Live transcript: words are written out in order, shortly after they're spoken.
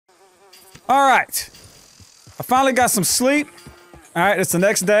All right. I finally got some sleep. All right, it's the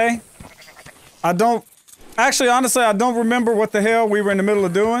next day. Actually, honestly, I don't remember what the hell we were in the middle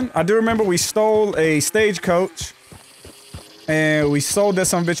of doing. I do remember we stole a stagecoach. And we sold that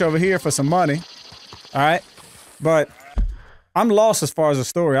some bitch over here for some money. All right. But I'm lost as far as the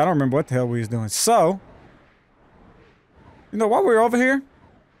story. I don't remember what the hell we was doing. So, you know, while we're over here,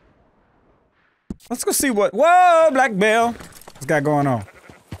 let's go see what, whoa, Black Belle, what's got going on.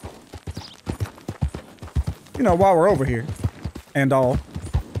 You know, while we're over here and all.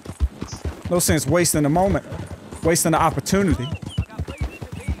 No sense wasting the moment, wasting the opportunity.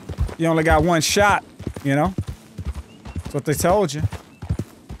 You only got one shot, you know? That's what they told you.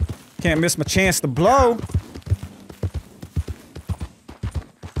 Can't miss my chance to blow.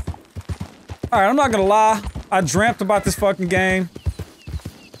 Alright, I'm not gonna lie. I dreamt about this fucking game.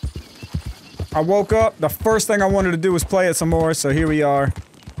 I woke up, the first thing I wanted to do was play it some more, so here we are.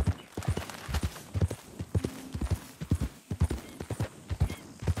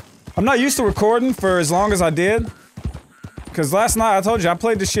 I'm not used to recording for as long as I did. Because last night, I told you, I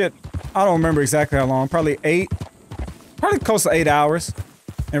played this shit, I don't remember exactly how long, probably close to 8 hours.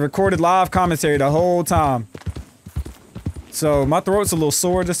 And recorded live commentary the whole time. So, my throat's a little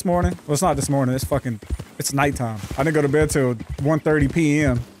sore this morning. Well, it's not this morning, it's nighttime. I didn't go to bed till 1:30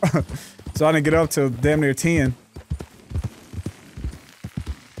 p.m. So I didn't get up till damn near 10.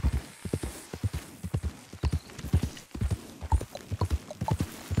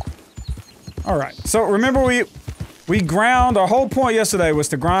 Alright, so remember we ground, our whole point yesterday was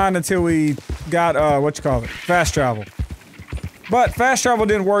to grind until we got, fast travel. But fast travel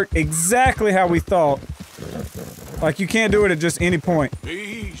didn't work exactly how we thought. Like, you can't do it at just any point.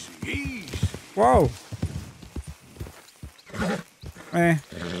 Easy. Whoa. Man,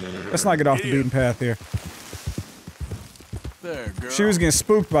 let's not get off the beaten path here. There, girl. She was getting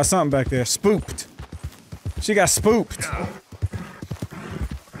spooked by something back there. Spooked. She got spooked.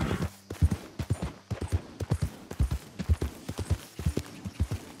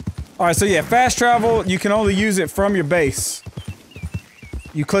 Alright, so yeah, fast travel, you can only use it from your base.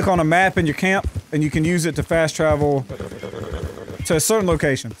 You click on a map in your camp, and you can use it to fast travel to certain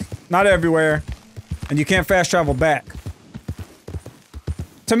locations. Not everywhere. And you can't fast travel back.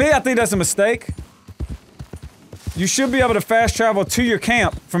 To me, I think that's a mistake. You should be able to fast travel to your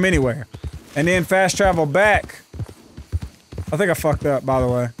camp from anywhere. And then fast travel back. I think I fucked up, by the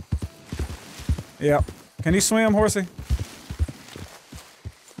way. Yep. Can you swim, horsey?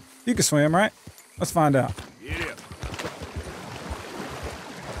 You can swim, right? Let's find out. Yeah.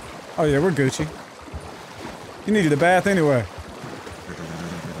 Oh yeah, we're Gucci. You needed a bath anyway.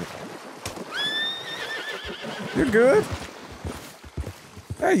 You're good.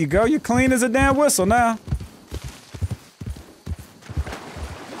 There you go, you're clean as a damn whistle now.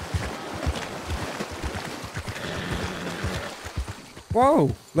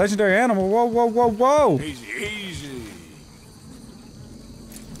 Whoa, legendary animal, whoa. Easy.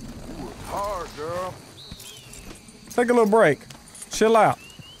 You work hard, girl. Take a little break. Chill out.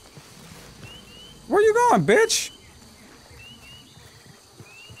 Where you going, bitch?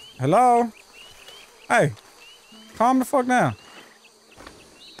 Hello? Hey, calm the fuck down.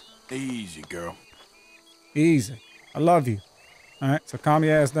 Easy, girl. Easy. I love you. Alright, so calm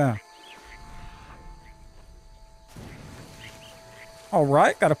your ass down.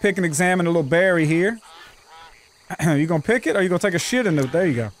 Alright, gotta pick and examine a little berry here. You gonna pick it or you gonna take a shit in it? There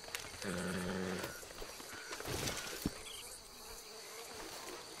you go.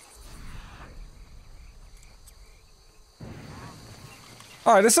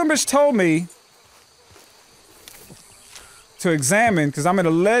 Alright, this some bitch told me to examine because I'm in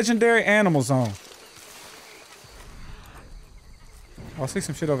a legendary animal zone. Oh, I see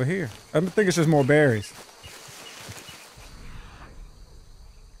some shit over here. I think it's just more berries.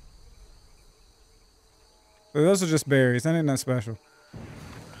 Those are just berries. That ain't nothing special.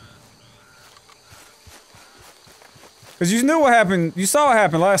 Because you knew what happened. You saw what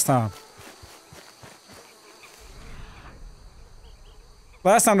happened last time.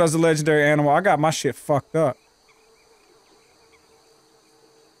 Last time there was a legendary animal, I got my shit fucked up.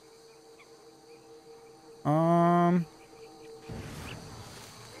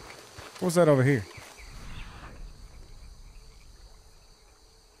 What was that over here?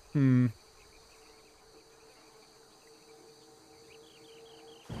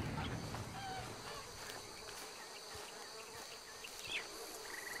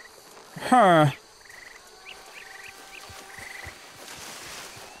 Huh.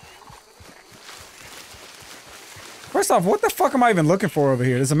 First off, what the fuck am I even looking for over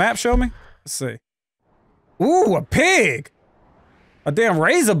here? Does the map show me? Let's see. Ooh, a pig! A damn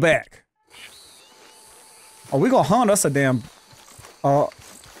razorback! Oh, we gonna hunt us a damn,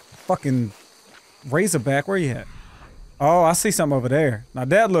 fucking razorback. Where you at? Oh, I see something over there. Now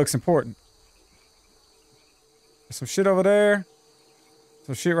that looks important. There's some shit over there.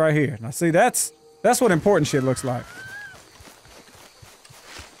 Some shit right here. Now see, that's what important shit looks like.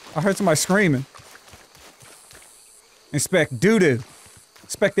 I heard somebody screaming. Inspect doo-doo.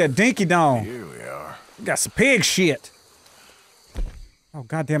 Inspect that dinky dong. Here we are. We got some pig shit. Oh,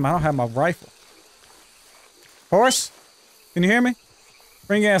 goddamn, I don't have my rifle. Horse? Can you hear me?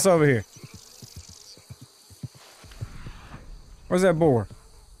 Bring your ass over here. Where's that boar?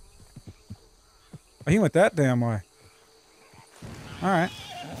 Oh, he went that damn way. Alright.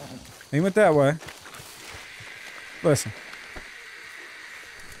 He went that way. Listen.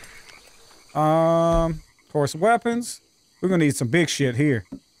 Course weapons. We're gonna need some big shit here.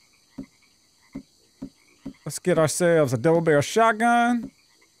 Let's get ourselves a double barrel shotgun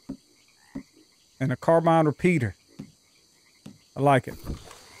and a carbine repeater. I like it.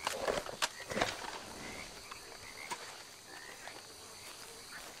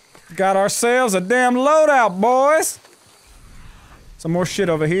 Got ourselves a damn loadout, boys. Some more shit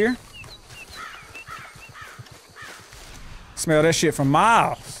over here. Smell that shit from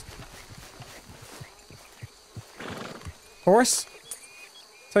miles. Horse?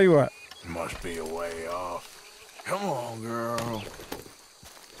 Tell you what. Must be a way off. Come on, girl.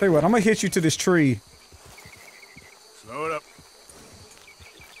 Tell you what, I'm gonna hit you to this tree. Slow it up.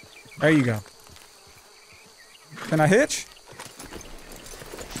 There you go. Can I hitch?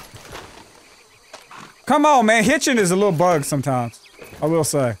 Come on, man. Hitching is a little bug sometimes. I will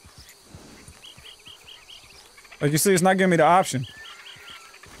say. Like you see, it's not giving me the option.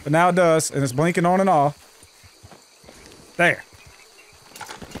 But now it does, and it's blinking on and off. There.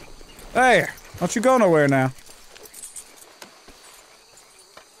 There. Don't you go nowhere now.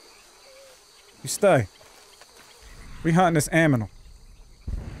 You stay. We hunting this animal.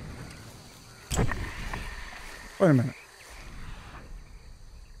 Wait a minute.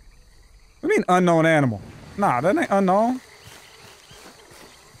 What do you mean unknown animal? Nah, that ain't unknown.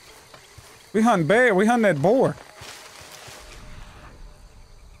 We hunting bear. We hunting that boar.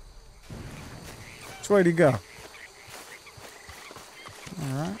 Which way did he go?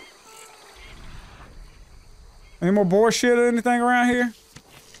 Alright. Any more boar shit or anything around here?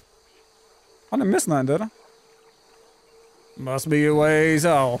 I didn't miss nothing, did I? Must be a ways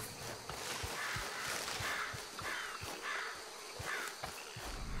off.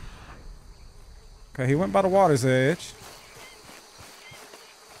 Okay, he went by the water's edge.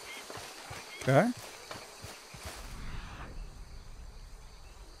 Okay.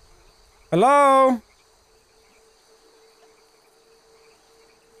 Hello?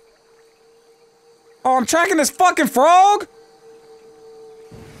 Oh, I'm tracking this fucking frog?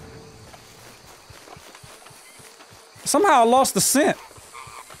 Somehow I lost the scent.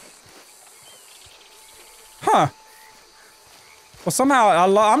 Huh. Well, somehow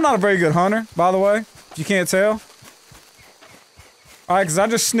I'm not a very good hunter, by the way, if you can't tell. Alright, because I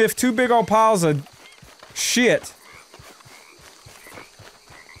just sniffed two big old piles of shit.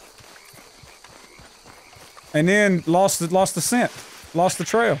 And then lost the scent. Lost the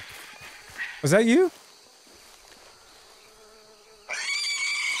trail. Was that you?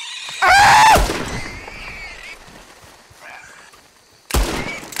 Ah!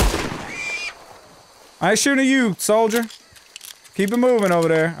 I ain't shooting at you, soldier. Keep it moving over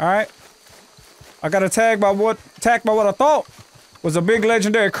there, alright? I got attacked by what I thought was a big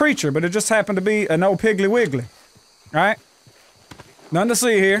legendary creature, but it just happened to be an old Piggly Wiggly. Alright? Nothing to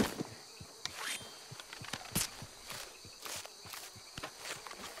see here.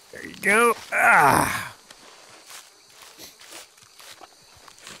 There you go. Ah.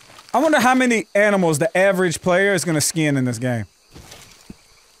 I wonder how many animals the average player is gonna skin in this game.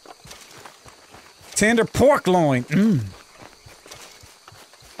 Tender pork loin. Mmm.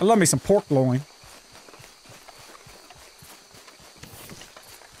 I love me some pork loin.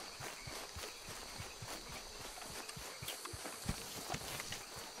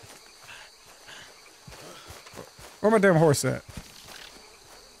 Where my damn horse at?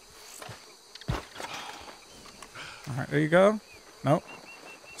 Alright, there you go. Nope.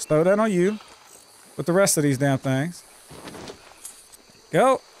 Just throw that on you. With the rest of these damn things.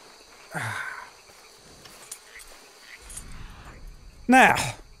 Go. Now.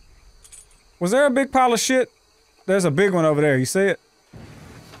 Was there a big pile of shit? There's a big one over there. You see it?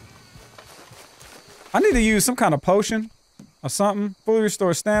 I need to use some kind of potion. Or something. Fully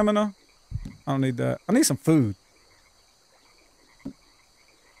restore stamina. I don't need that. I need some food.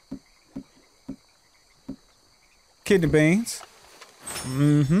 Kidney beans.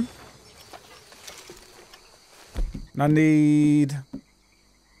 Mm-hmm. I need...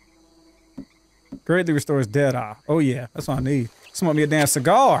 Greatly restores dead eye. Oh yeah, that's what I need. Smoke me a damn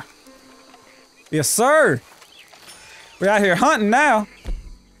cigar. Yes, sir. We out here hunting now.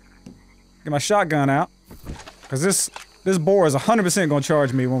 Get my shotgun out. Cause this boar is 100% gonna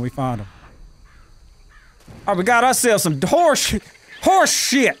charge me when we find him. Alright, we got ourselves some horse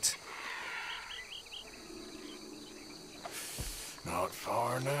shit. Not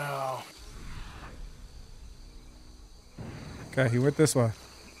far now. Okay, he went this way.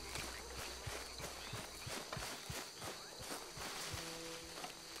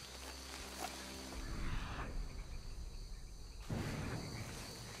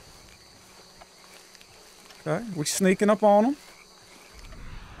 Okay, we sneaking up on him.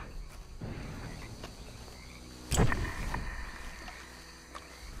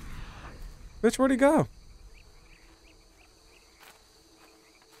 Bitch, where'd he go?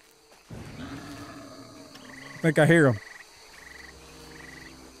 I think I hear him.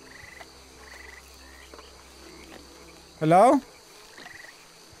 Hello?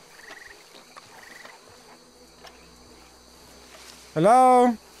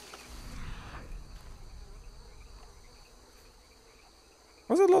 Hello?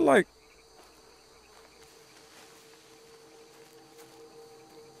 What does it look like?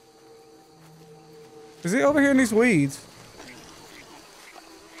 Is he over here in these weeds?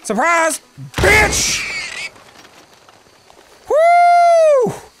 Surprise! Bitch!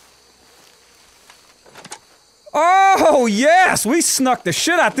 Woo! Oh, yes! We snuck the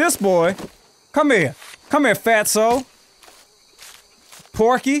shit out this boy. Come here. Come here, fatso.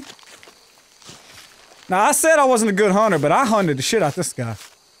 Porky. Now, I said I wasn't a good hunter, but I hunted the shit out this guy.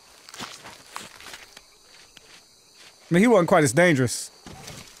 I mean, he wasn't quite as dangerous.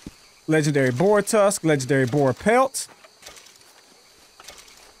 Legendary boar tusk, legendary boar pelt.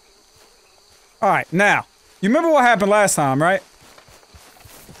 Alright, now, you remember what happened last time, right?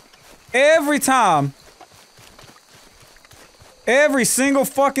 Every time, every single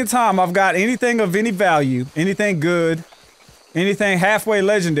fucking time I've got anything of any value, anything good, anything halfway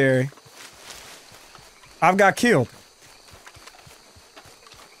legendary, I've got killed.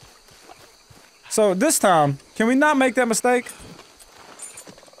 So this time, can we not make that mistake?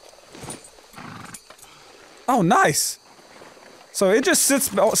 Oh, nice. So it just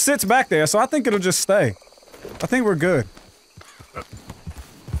sits back there, so I think it'll just stay. I think we're good.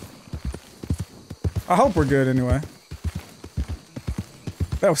 I hope we're good anyway.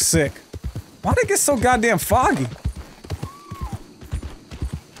 That was sick. Why'd it get so goddamn foggy?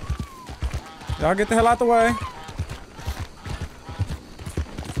 Y'all get the hell out the way.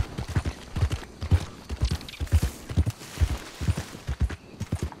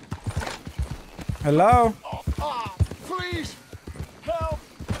 Hello? Please, help!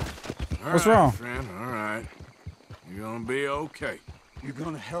 What's wrong? Friend, all right. You're gonna be okay. You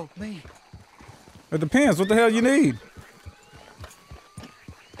gonna help me? It depends. What the hell you need?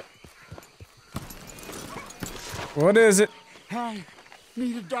 What is it? I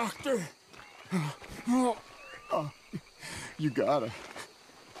need a doctor. You gotta.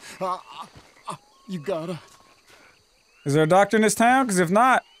 You gotta. Is there a doctor in this town? Because if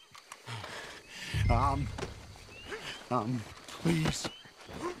not... Please.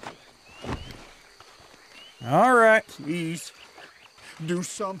 Alright. Please. Do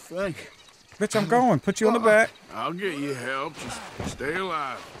something. Bitch, I'm going. Put you on the back. I'll get you help. Just stay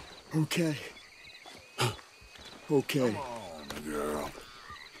alive. Okay. Okay. Come on, girl.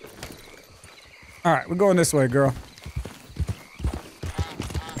 Alright, we're going this way, girl.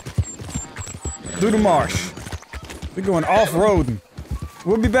 Through the marsh. We're going off-roading.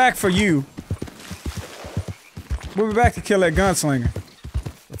 We'll be back for you. We'll be back to kill that gunslinger.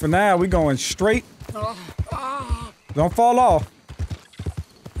 But for now, we're going straight. Don't fall off.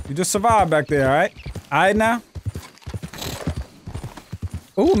 You just survived back there, alright? Alright now?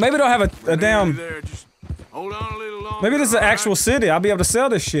 Ooh, maybe they'll have a damn... Just hold on a little longer. Maybe this is an actual city. I'll be able to sell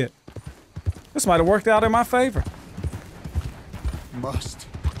this shit. This might have worked out in my favor. Must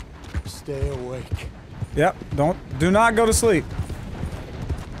stay awake. Yep, do not go to sleep.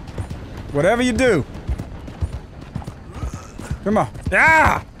 Whatever you do. Come on.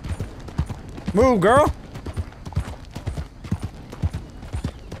 Yeah! Move, girl.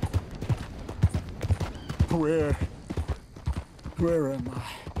 Where am I?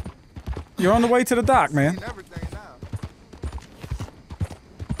 You're on the way to the dock, man.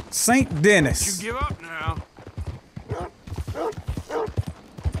 St. Denis. You give up now.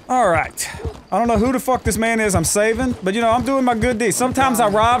 Alright. I don't know who the fuck this man is I'm saving, but you know, I'm doing my good deed. Sometimes I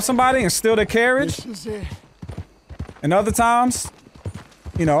rob somebody and steal their carriage. This is it. And other times,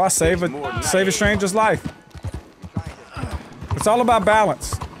 you know, I save a stranger's life. It's all about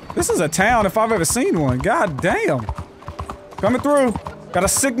balance. This is a town if I've ever seen one. God damn. Coming through. Got a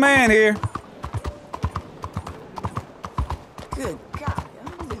sick man here. Good God,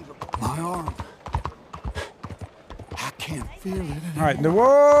 unbelievable. My arm. I can't feel it anymore. All right,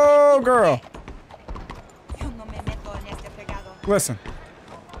 whoa, girl. Listen.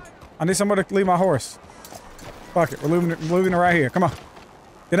 I need somebody to leave my horse. Fuck it, we're leaving it right here. Come on.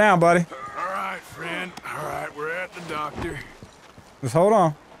 Get down, buddy. All right, friend. All right, we're at the doctor. Just hold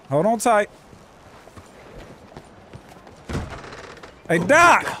on. Hold on tight. Hey,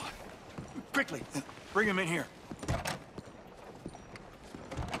 Doc! God. Quickly, bring him in here.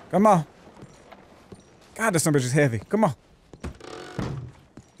 Come on. God, this bitch is heavy. Come on.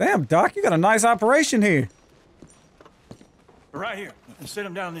 Damn, Doc, you got a nice operation here. Right here. And sit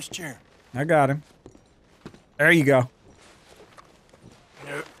him down in this chair. I got him. There you go.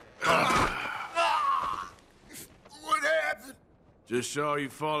 What happened? Just saw you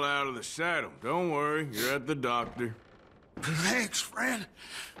fall out of the saddle. Don't worry, you're at the doctor. Thanks, friend.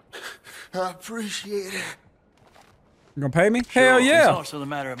 I appreciate it. You gonna pay me? Hell It's yeah. also the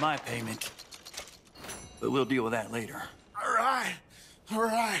matter of my payment. But we'll deal with that later. All right. All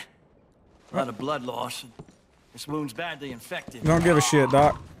right. A lot of blood loss, and this wound's badly infected. Don't give a shit,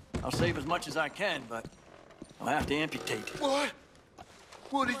 Doc. I'll save as much as I can, but I'll have to amputate. What?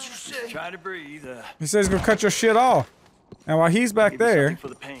 What did you say? Try to breathe. He says he's gonna cut your shit off. And while he's back Give me there, something for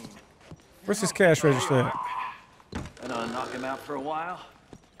the pain. where's his cash register at? Gonna knock him out for a while.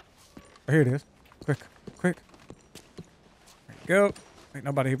 Oh, here it is. Quick, quick. There you go. Ain't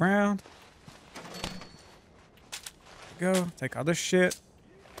nobody around. There you go. Take all this shit.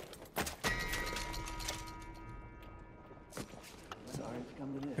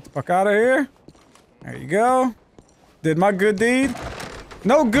 Get the fuck out of here. There you go. Did my good deed?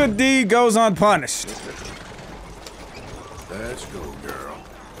 No good deed goes unpunished. Let's go, girl.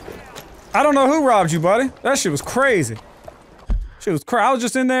 I don't know who robbed you, buddy. That shit was crazy. Shit was crazy. I was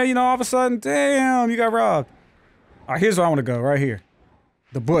just in there, you know, all of a sudden, damn, you got robbed. All right, here's where I want to go, right here.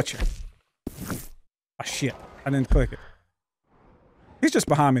 The butcher. Oh, shit. I didn't click it. He's just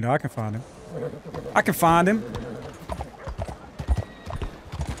behind me, though. I can find him. I can find him.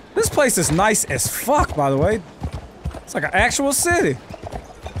 This place is nice as fuck, by the way. It's like an actual city.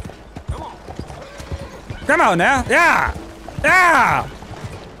 Come on now. Yeah! Yeah!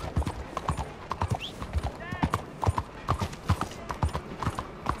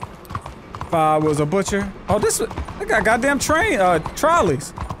 If I was a butcher. Oh, they got goddamn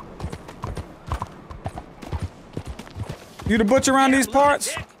trolleys. You the butcher around these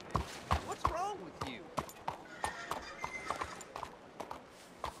parts? What's wrong with you?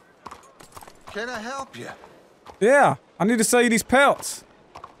 Can I help you? Yeah, I need to sell you these pelts.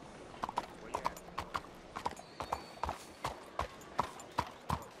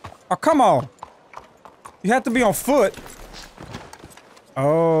 Oh, come on. You have to be on foot.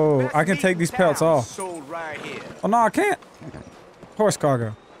 Oh, I can take these pelts off. Sold right here. Oh, no, I can't. Horse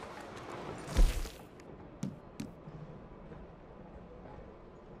cargo.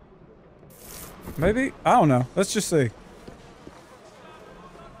 Maybe? I don't know. Let's just see.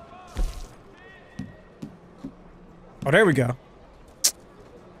 Oh, there we go.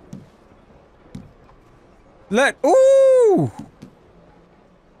 Ooh!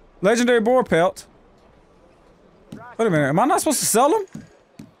 Legendary boar pelt. Wait a minute, am I not supposed to sell them?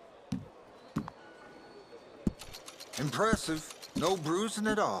 Impressive. No bruising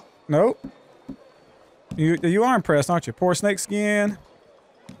at all. Nope. You are impressed, aren't you? Poor snake skin.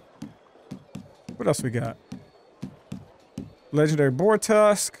 What else we got? Legendary boar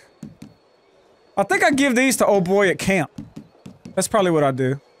tusk. I think I give these to old boy at camp. That's probably what I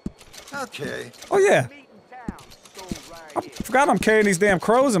do. Okay. Oh yeah. I forgot I'm carrying these damn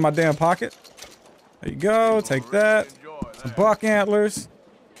crows in my damn pocket. There you go, take that. Some buck antlers.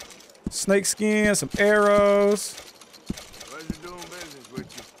 Snake skin, some arrows. Pleasure doing business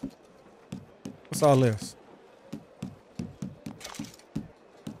with you. What's all this?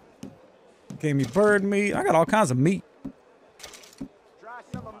 Gave me bird meat. I got all kinds of meat. Try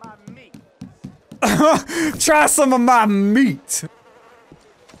some of my meat. Try some of my meat.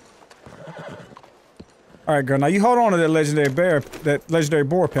 All right, girl. Now you hold on to that legendary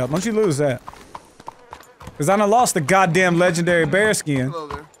boar pelt. Don't you lose that. Cause I done lost the goddamn legendary bear skin. Hello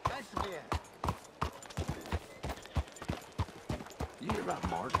there.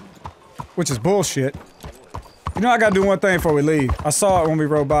 Which is bullshit. You know I gotta do one thing before we leave. I saw it when we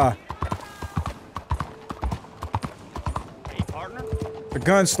rode by. Hey, partner. The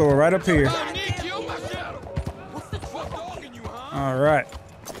gun store right up here. Alright.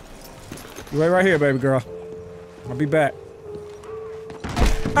 You wait right here, baby girl. I'll be back.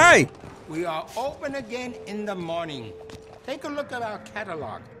 Hey! We are open again in the morning. Take a look at our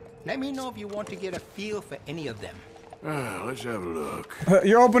catalog. Let me know if you want to get a feel for any of them. Let's have a look.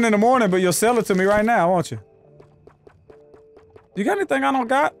 You're open in the morning, but you'll sell it to me right now, won't you? You got anything I don't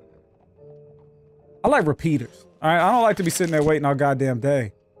got? I like repeaters. Alright, I don't like to be sitting there waiting all goddamn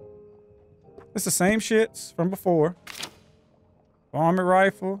day. It's the same shits from before. Varmint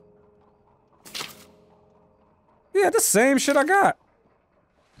rifle. Yeah, the same shit I got.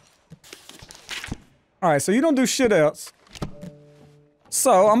 Alright, so you don't do shit else.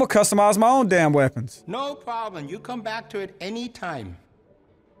 So, I'm gonna customize my own damn weapons. No problem. You come back to it any time.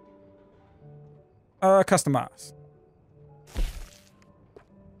 Customize.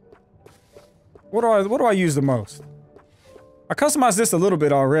 What do I use the most? I customized this a little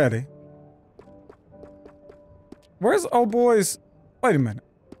bit already. Where's old boy's? Wait a minute.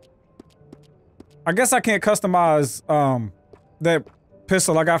 I guess I can't customize that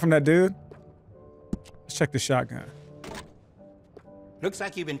pistol I got from that dude. Let's check the shotgun. Looks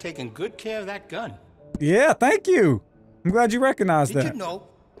like you've been taking good care of that gun. Yeah, thank you. I'm glad you recognized that. Did you know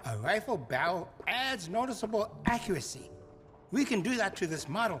a rifle barrel adds noticeable accuracy? We can do that to this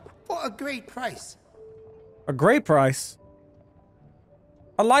model for a great price. A great price?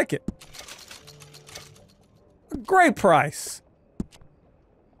 I like it. A great price.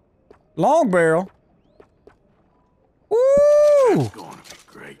 Long barrel. Woo! It's going to be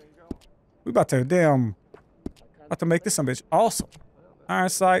great. We about to make this some bitch awesome. Iron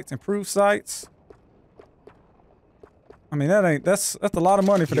sights, improved sights. I mean, that's a lot of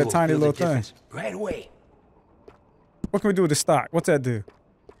money for that tiny little thing. Right away. What can we do with the stock? What's that do?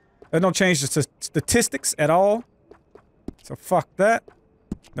 That don't change the statistics at all. So fuck that.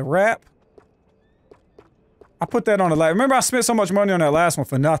 The wrap. I put that on the last. Remember, I spent so much money on that last one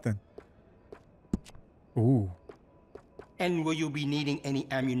for nothing. Ooh. And will you be needing any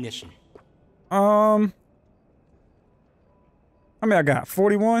ammunition? I mean, I got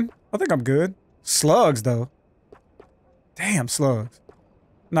 41. I think I'm good. Slugs, though. Damn, slugs.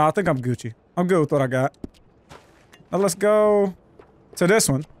 No, I think I'm Gucci. I'm good with what I got. Now let's go to this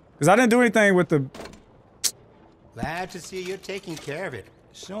one. Because I didn't do anything with the... Glad to see you're taking care of it.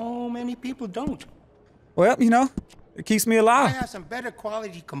 So many people don't. Well, you know, it keeps me I alive. have some better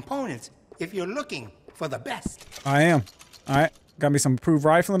quality components if you're looking for the best. I am. Alright. Got me some improved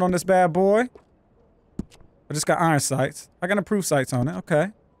rifling on this bad boy. I just got iron sights. I got improved sights on it.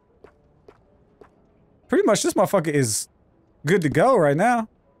 Okay. Pretty much this motherfucker is good to go right now.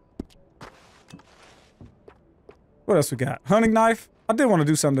 What else we got? Hunting knife? I did want to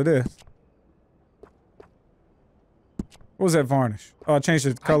do something to this. What was that varnish? Oh, I changed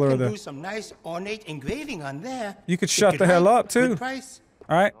the color of I the... can do some nice ornate engraving on there. You could shut the hell up, too. Good price.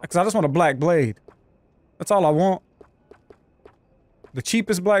 Alright? Because I just want a black blade. That's all I want. The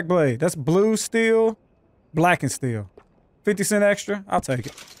cheapest black blade. That's blue steel, black and steel. 50 cents extra? I'll take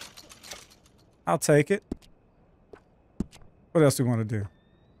it. I'll take it. What else do we want to do?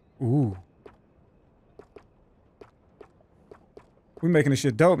 Ooh. We making this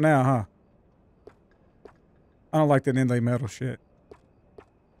shit dope now, huh? I don't like that inlay metal shit.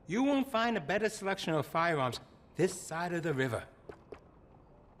 You won't find a better selection of firearms this side of the river.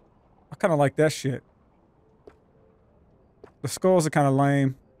 I kind of like that shit. The skulls are kind of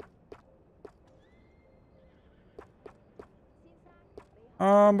lame.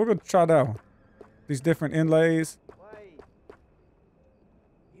 We're gonna try that one. These different inlays.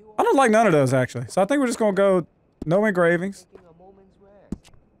 I don't like none of those, actually. So I think we're just gonna go no engravings.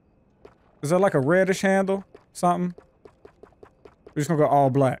 Is there like a reddish handle? Something? We're just gonna go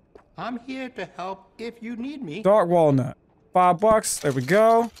all black. I'm here to help if you need me. Dark walnut. $5. There we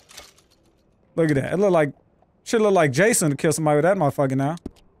go. Look at that. It look like... Should look like Jason to kill somebody with that motherfucker now.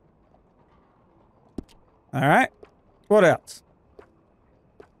 Alright. What else?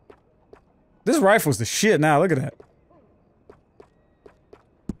 This rifle's the shit now. Look at that.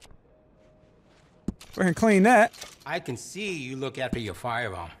 Go ahead and clean that. I can see you look after your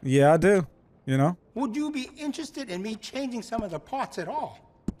firearm. Yeah, I do. You know? Would you be interested in me changing some of the parts at all?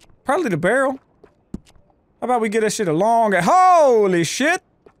 Probably the barrel. How about we get that shit along? Holy shit!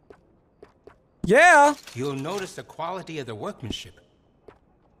 Yeah! You'll notice the quality of the workmanship.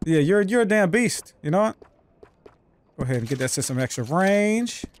 Yeah, you're a damn beast. You know what? Go ahead and get that system extra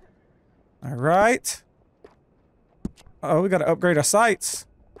range. Alright. Uh-oh, we gotta upgrade our sights.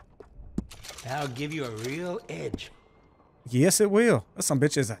 That'll give you a real edge. Yes, it will. That some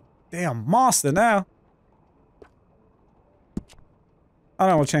bitch is a damn monster now. I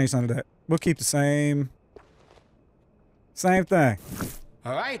don't want to change none of that. We'll keep the same thing.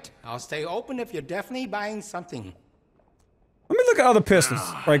 All right, I'll stay open if you're definitely buying something. Let me look at other pistols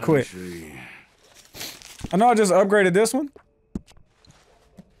right quick. I know I just upgraded this one.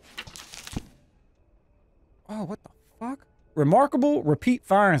 Oh, what the fuck? Remarkable repeat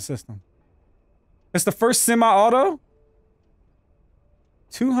firing system. It's the first semi-auto.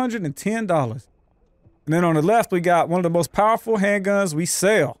 $210. And then on the left, we got one of the most powerful handguns we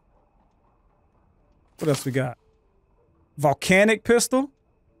sell. What else we got? Volcanic pistol.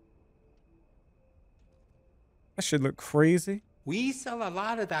 That should look crazy. We sell a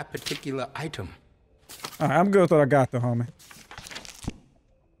lot of that particular item. All right, I'm good with what I got though, homie.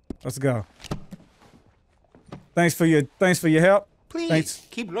 Let's go. Thanks for your help. Please,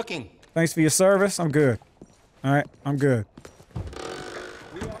 keep looking. Thanks for your service. I'm good. All right, I'm good.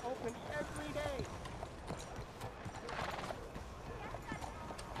 We are open every day.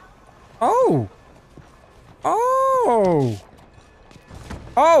 Oh. Oh.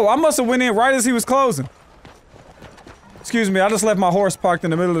 Oh, I must have went in right as he was closing. Excuse me, I just left my horse parked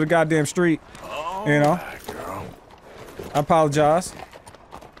in the middle of the goddamn street. You know? Girl. I apologize.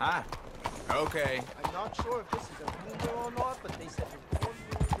 Hi. Okay. I'm not sure if this is a rumor or not, but they said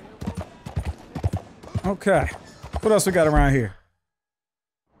Okay. What else we got around here?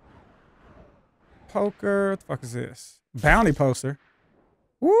 Poker. What the fuck is this? Bounty poster.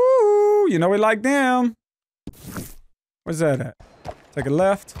 Woo! You know we like them. Where's that at? Take a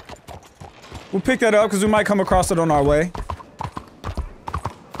left. We'll pick that up because we might come across it on our way.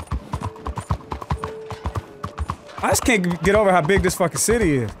 I just can't get over how big this fucking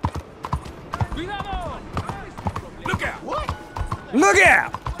city is. Look out! What? Look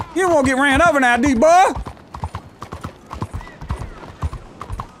out! You don't want to get ran over now, D-boy!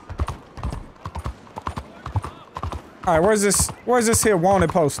 Alright, where's this here wanted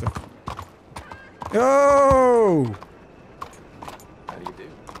poster? Yo! How do you do?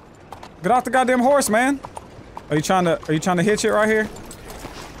 Get off the goddamn horse, man! Are you trying to hitch it right here?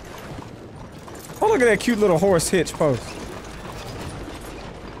 Oh, look at that cute little horse hitch post.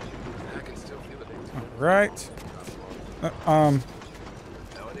 I can still feel it. Right.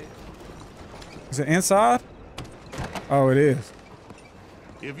 Is it inside? Oh, it is.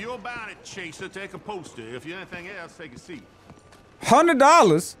 If you're bound to chaser, take a poster. If you're anything else, take a seat.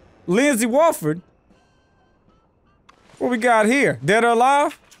 $100? Lindsay Walford? What we got here? Dead or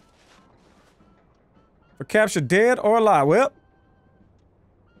alive? For capture dead or alive? Well,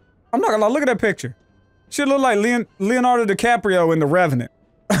 I'm not gonna lie, look at that picture. Should look like Leonardo DiCaprio in The Revenant.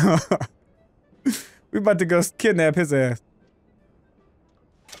 We about to go kidnap his ass.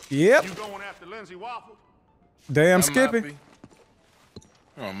 Yep. You going after Lindsay Waffle? Damn Skippy. Might be.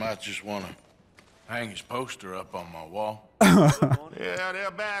 Or I might just want to hang his poster up on my wall. Yeah, they're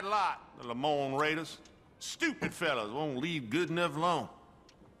a bad lot, the Lamone Raiders. Stupid fellas won't leave good enough alone.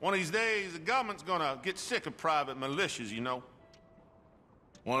 One of these days, the government's gonna get sick of private militias, you know.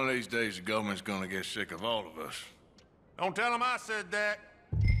 One of these days, the government's gonna get sick of all of us. Don't tell them I said that.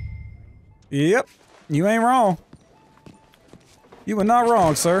 Yep. You ain't wrong. You were not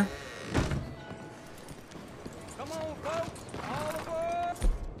wrong, sir. Come on, folks. All aboard.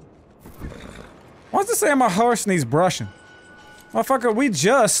 What's it saying my horse needs brushing? Motherfucker, we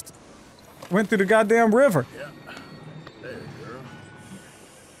just went through the goddamn river. Yeah. There, girl.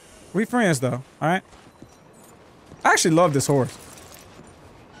 We friends, though, alright? I actually love this horse.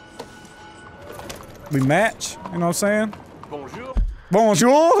 We match, you know what I'm saying? Bonjour.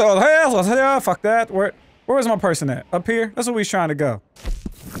 Bonjour! Fuck that. Where's my person at? Up here? That's where we's trying to go.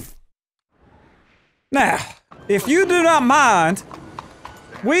 Now, if you do not mind,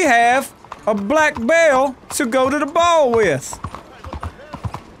 we have a black belle to go to the ball with.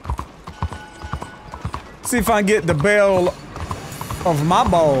 See if I can get the belle of my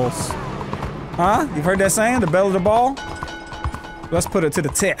balls. Huh? You've heard that saying? The belle of the ball? Let's put it to the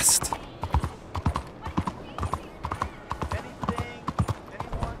test.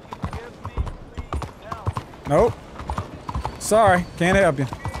 Nope. Sorry, can't help you.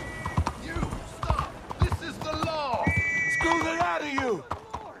 You, stop! This is the law! Screw it out of you!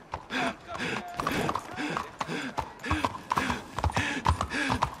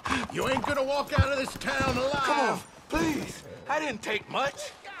 You ain't gonna walk out of this town alive! Come on, please. I didn't take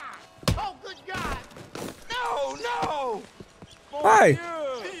much. Oh, good God! No, no! Hey!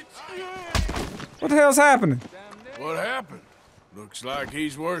 What the hell's happening? What happened? Looks like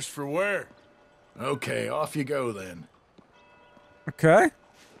he's worse for wear. Okay, off you go then. Okay.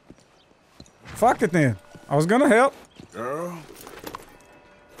 Fuck it then. I was gonna help. Girl.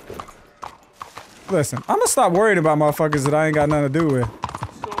 Listen, I'm gonna stop worrying about motherfuckers that I ain't got nothing to do with.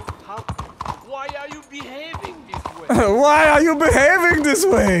 Why are you behaving this way? Why are you behaving this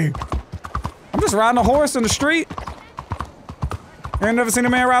way? I'm just riding a horse in the street. You ain't never seen a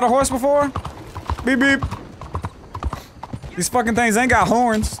man ride a horse before? Beep beep. These fucking things ain't got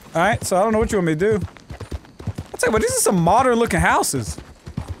horns. Alright, so I don't know what you want me to do. I'll tell you what, these are some modern looking houses.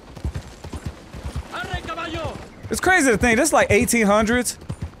 It's crazy to think, this is like 1800s.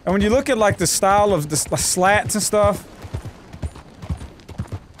 And when you look at like the style of the slats and stuff,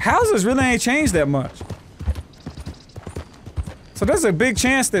 houses really ain't changed that much. So there's a big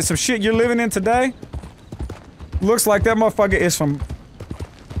chance that some shit you're living in today looks like that motherfucker is from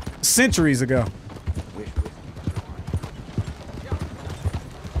centuries ago.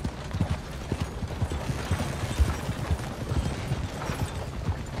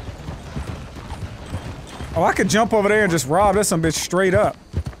 Oh, I could jump over there and just rob this some bitch straight up.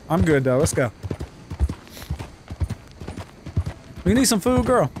 I'm good though, let's go. We need some food,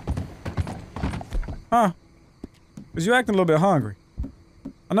 girl. Huh? Cause you acting a little bit hungry.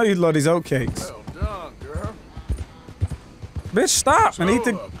 I know you love these oat cakes. Well done, girl. Bitch, stop and eat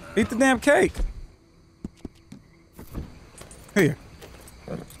the damn cake. Here.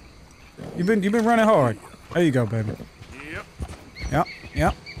 You've been running hard. There you go, baby.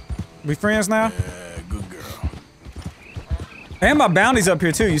 Yep. We friends now? Yeah, good girl. And my bounty's up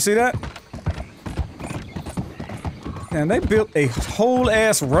here too, you see that? Man, they built a whole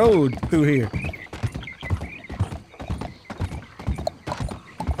ass road through here.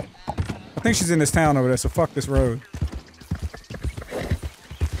 I think she's in this town over there, so fuck this road.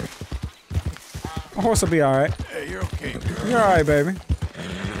 My horse will be alright. Hey, you're okay, girl. You're alright, baby.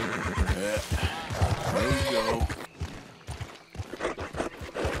 There you go.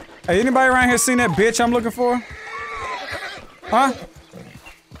 Hey, anybody around here seen that bitch I'm looking for? Huh?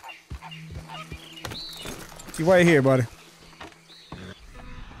 You wait here, buddy.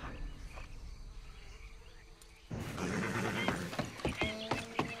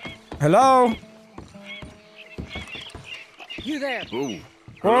 Hello? You there? Ooh.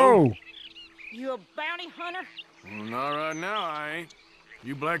 Whoa! You a bounty hunter? Well, not right now, I ain't.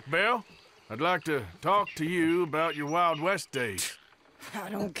 You Black Belle? I'd like to talk to you about your Wild West days. I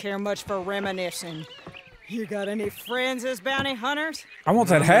don't care much for reminiscing. You got any friends as bounty hunters? I want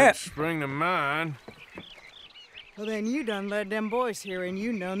that None hat. Spring to mind. Well, then you done led them boys here and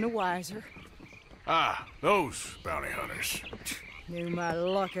you none the wiser. Ah, those bounty hunters. Knew my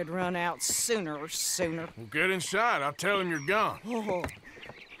luck had run out sooner or sooner. Well, get inside. I'll tell them you're gone.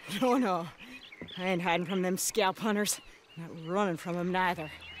 Oh, no. I ain't hiding from them scalp hunters. Not running from them neither.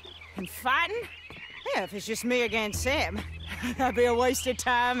 And fighting? Yeah, if it's just me against them, that'd be a waste of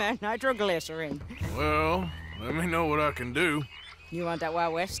time and nitroglycerin. Well, let me know what I can do. You want that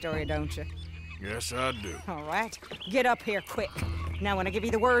Wild West story, don't you? Yes, I do. All right. Get up here quick. Now, when I give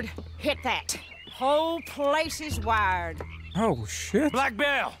you the word, hit that. Whole place is wired. Oh, shit. Black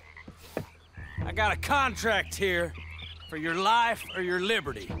Belle, I got a contract here for your life or your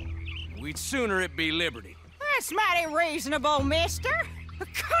liberty. We'd sooner it be liberty. That's mighty reasonable, mister.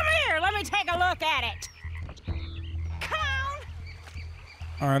 Come here, let me take a look at it. Come on.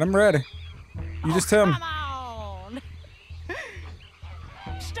 All right, I'm ready. You just tell me. Come on.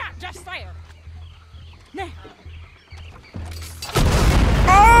 Stop just there. Now.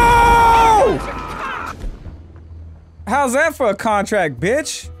 Oh! How's that for a contract,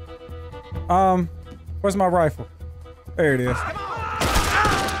 bitch? Where's my rifle? There it is.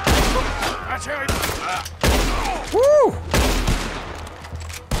 Woo!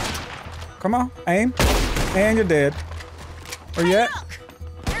 Come on, aim. And you're dead. Where you at? Look,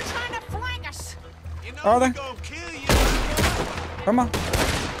 they're trying to flank us. Are they? Come on.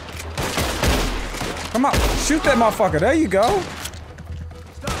 Come on, shoot that motherfucker. There you go.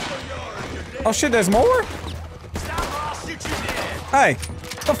 Oh shit, there's more? Hey,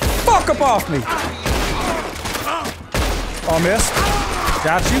 the fuck up off me. Oh, miss.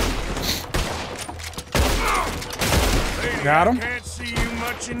 Got you. Got him. Can't see you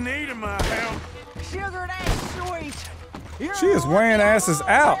much in need of my help. Sugar, that's sweet. You're She is wearing asses all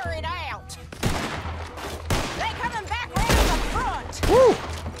out. buried out. They coming back round the front. Woo!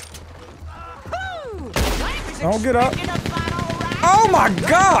 Woo! Don't get up. Expecting a fight, all right. Oh my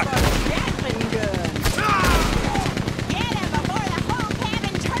god! Gatling gun. Get him before the whole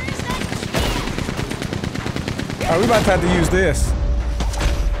cabin turns to shit. Alright, we about to have to use this.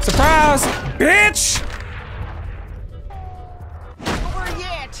 Surprise! Bitch! Over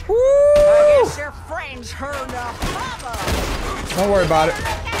yet. Woo! I guess your friends heard the hubbub. Don't worry about it.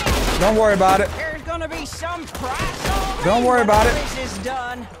 Don't worry about it. There's gonna be some price on me Don't worry when about all it. This is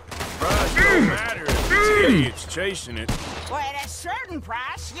done. Price don't matter if it's idiots chasing it. Well, at a certain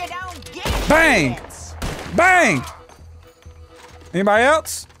price, you don't get Bang! idiots. Bang! Anybody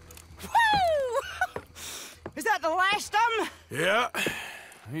else? Woo! Is that that the last of them? Yeah.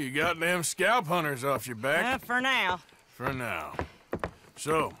 You got them scalp hunters off your back. For now. For now.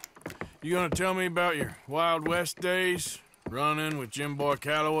 So, you gonna tell me about your Wild West days? Running with Jim Boy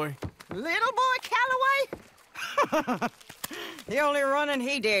Calloway? Little boy Calloway? The only running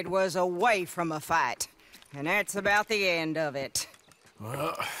he did was away from a fight. And that's about the end of it.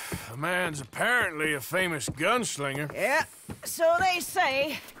 Well, the man's apparently a famous gunslinger. Yeah, so they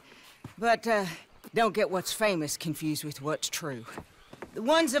say. But, don't get what's famous confused with what's true. The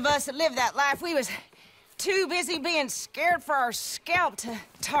ones of us that lived that life, we was too busy being scared for our scalp to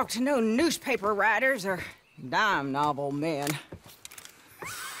talk to no newspaper writers or dime novel men.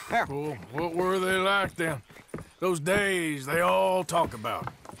 Well, what were they like then? Those days they all talk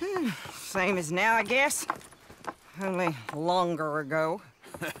about. Same as now, I guess. Only longer ago.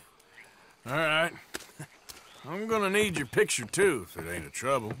 All right. I'm gonna need your picture, too, if it ain't a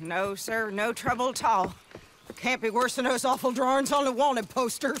trouble. No, sir, no trouble at all. Can't be worse than those awful drawings on the wanted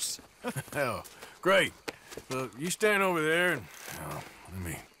posters. Hell, great. Well, you stand over there and let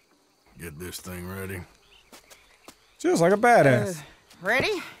me get this thing ready. Feels like a badass.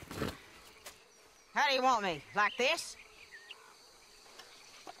 Ready? How do you want me? Like this?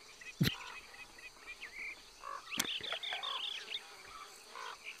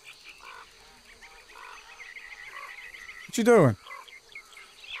 What you doing?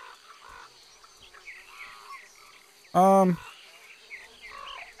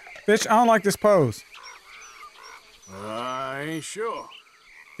 Bitch, I don't like this pose. I ain't sure.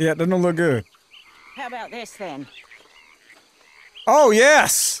 Yeah, that don't look good. How about this, then? Oh,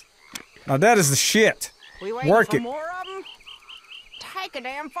 yes! Now that is the shit. We waiting Work for it. more of them? Take a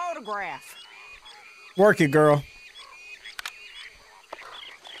damn photograph. Work it, girl.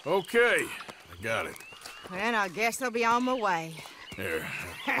 Okay, I got it. And I guess they'll be on my way. There.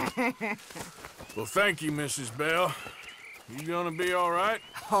 Well, thank you, Mrs. Bell. You gonna be all right?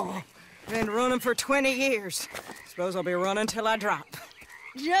 Oh, been running for 20 years. Suppose I'll be running till I drop.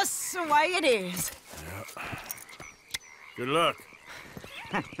 Just the way it is. Yep. Good luck.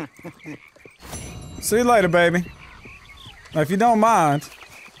 See you later, baby. Now, if you don't mind,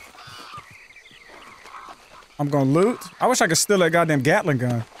 I'm gonna loot. I wish I could steal that goddamn Gatling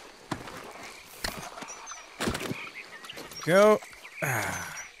gun. Go.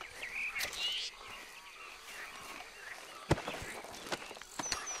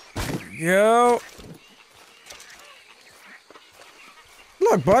 Yo.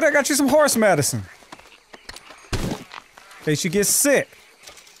 Look, buddy, I got you some horse medicine. In case you get sick.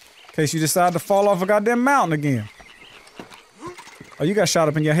 In case you decide to fall off a goddamn mountain again. Oh, you got shot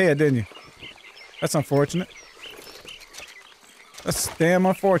up in your head, didn't you? That's unfortunate. That's damn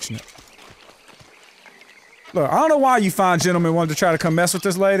unfortunate. Look, I don't know why you fine gentlemen wanted to try to come mess with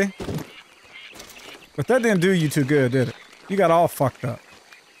this lady. But that didn't do you too good, did it? You got all fucked up.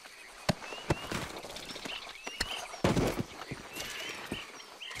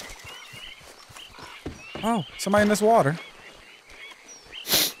 Oh, somebody in this water.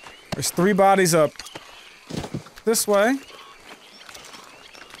 There's 3 bodies up this way.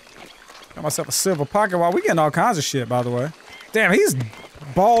 Got myself a silver pocket watch. We getting all kinds of shit, by the way. Damn, he's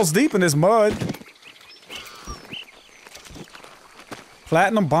balls deep in this mud.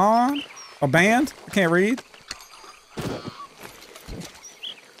 Platinum bond? A band? I can't read.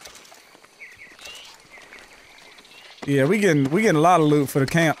 Yeah, we getting a lot of loot for the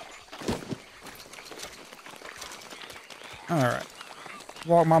camp. Alright.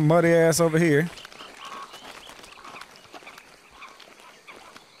 Walk my muddy ass over here.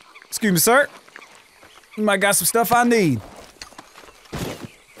 Excuse me, sir. You might got some stuff I need.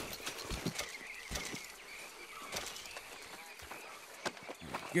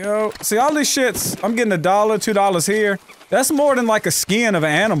 Yo, see all these shits, I'm getting $1, $2 here. That's more than like a skin of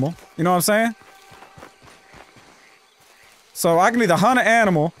an animal. You know what I'm saying? So I can either hunt an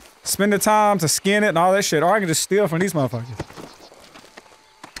animal, spend the time to skin it and all that shit, or I can just steal from these motherfuckers.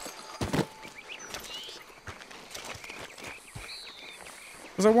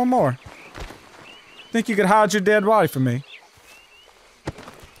 Was there one more? Think you could hide your dead body from me?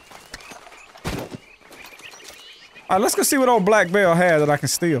 Alright, let's go see what old Black Belle had that I can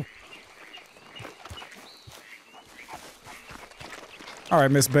steal.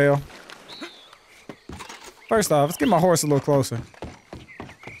 Alright, Miss Belle. First off, let's get my horse a little closer.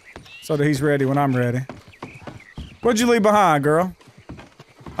 So that he's ready when I'm ready. What'd you leave behind, girl?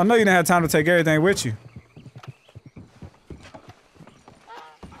 I know you didn't have time to take everything with you.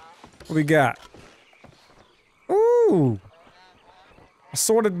 What we got? Ooh.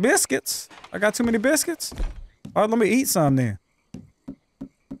 Assorted biscuits. I got too many biscuits? Alright, let me eat some then.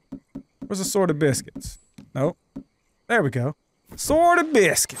 Where's assorted biscuits? Nope. There we go. Assorted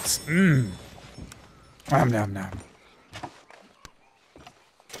biscuits. Mmm. Nom nom nom.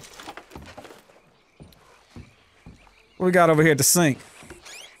 What we got over here at the sink?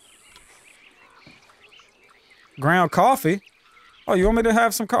 Ground coffee? Oh, you want me to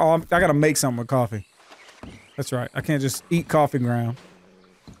have some coffee? Oh, I gotta make something with coffee. That's right. I can't just eat coffee ground.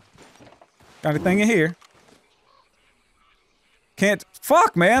 Got anything in here? Can't.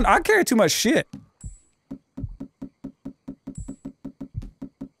 Fuck, man. I carry too much shit.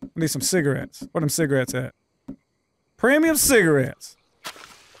 I need some cigarettes. Where them cigarettes at? Premium cigarettes.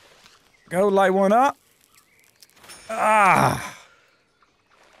 Go light one up. Ah.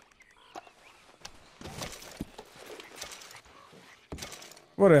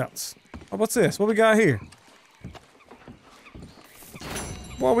 What else? Oh, what's this? What we got here?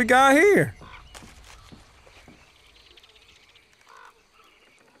 What we got here?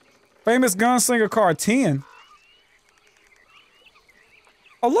 Famous gunslinger car 10.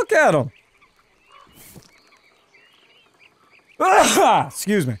 Oh, look at him. Ah,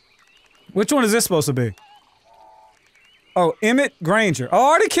 excuse me. Which one is this supposed to be? Oh, Emmett Granger. Oh, I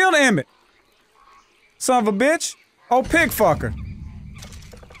already killed Emmett. Son of a bitch. Oh, pig fucker.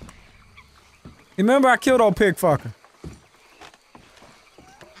 Remember I killed old pig fucker.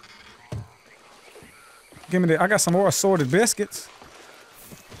 Give me the. I got some more assorted biscuits.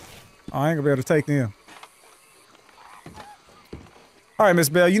 Oh, I ain't gonna be able to take them. Alright, Miss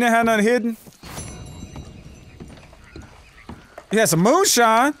Bell, you didn't have nothing hidden? You had some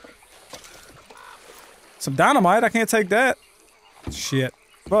moonshine. Some dynamite, I can't take that. Shit.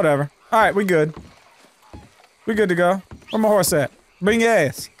 Whatever. Alright, we good. We good to go. Where my horse at? Bring your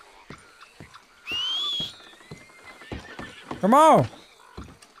ass. Come on.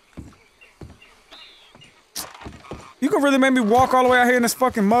 You gonna really make me walk all the way out here in this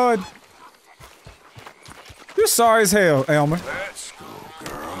fucking mud? You're sorry as hell, Elmer. Let's go,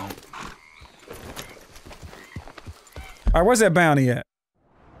 girl. Alright, where's that bounty at?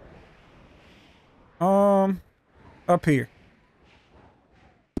 Up here.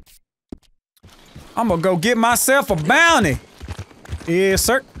 I'm gonna go get myself a bounty. Yes,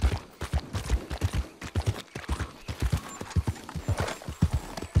 sir.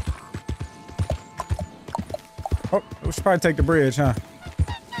 Oh, we should probably take the bridge, huh?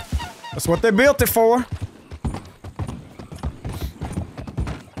 That's what they built it for.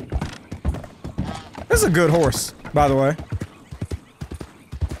 This is a good horse, by the way.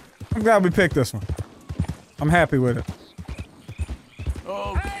 I'm glad we picked this one. I'm happy with it.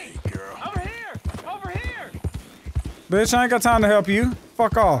 Okay, girl. Over here! Over here! Bitch, I ain't got time to help you.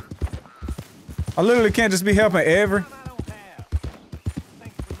 Fuck off. I literally can't just be helping every.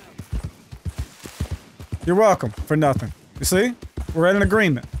 You're welcome for nothing. You see? We're at an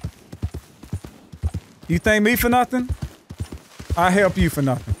agreement. You thank me for nothing? I help you for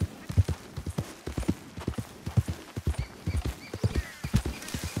nothing.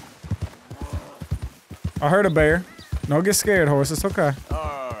 I heard a bear. Don't get scared, horse. It's okay.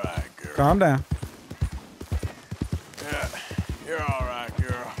 Alright, girl. Calm down. Yeah, you're alright,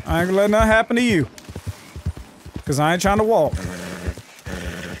 girl. I ain't gonna let nothing happen to you. Cause I ain't trying to walk.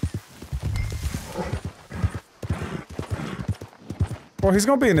 Well, he's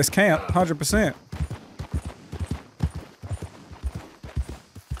gonna be in this camp, 100%.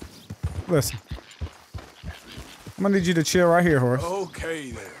 Listen. I'm gonna need you to chill right here, horse. Okay,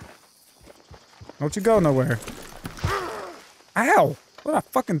 then. Don't you go nowhere. Ow! What, I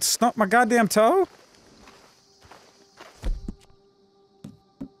fucking stumped my goddamn toe?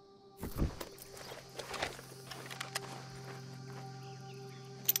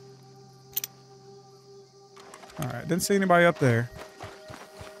 Alright, didn't see anybody up there.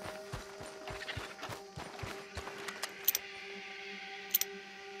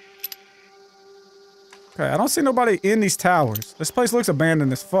 Okay, I don't see nobody in these towers. This place looks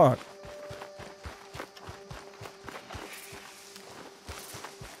abandoned as fuck.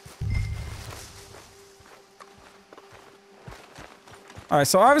 Alright,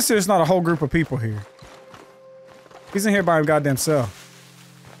 so obviously there's not a whole group of people here. He's in here by his goddamn self.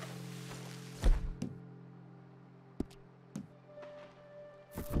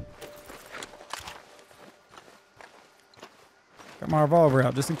 Got my revolver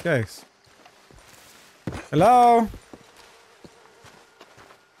out just in case. Hello?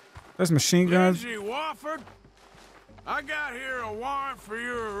 There's machine guns. Lindsay Wofford, I got here a warrant for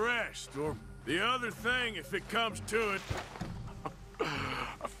your arrest, or the other thing if it comes to it.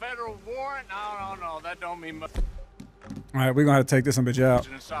 A federal warrant? No, that don't mean much. Alright, we're gonna have to take this one bitch out.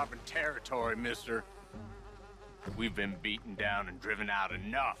 In sovereign territory, mister. We've been beaten down and driven out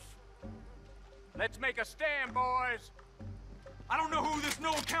enough. Let's make a stand, boys. I don't know who this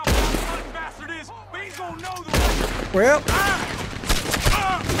no-account bastard is, but he's gonna know the record. Well.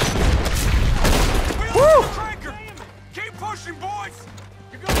 Woo! Keep pushing, boys.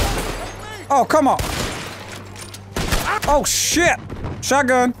 Oh, come on. Oh, shit.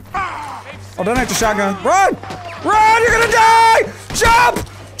 Shotgun. Oh, that ain't the shotgun. Run! Run! You're gonna die! Jump!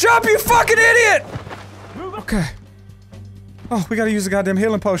 Jump, you fucking idiot! Okay. Oh, we gotta use the goddamn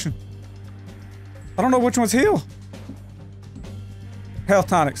healing potion. I don't know which one's heal. Health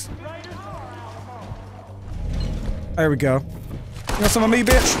tonics. There we go. You want some of me,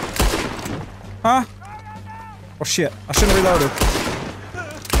 bitch? Huh? Oh shit, I shouldn't have reloaded.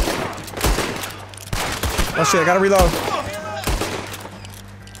 Oh shit, I gotta reload.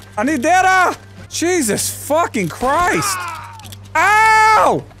 I need data! Jesus fucking Christ!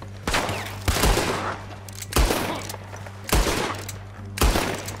 Ow!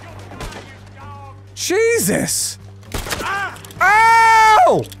 Jesus!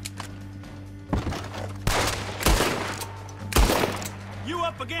 Ow! You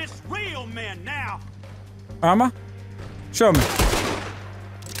up against real men now. Armor? Show me.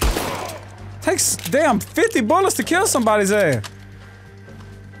 Takes damn 50 bullets to kill somebody's ass.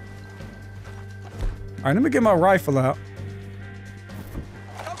 Alright, let me get my rifle out.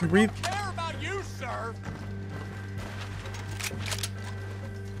 I don't care about you, sir.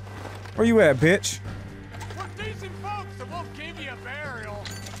 Where you at, bitch? We're decent folks, so we'll give you a burial.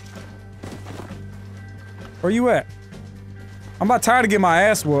 Where you at? I'm about tired of getting my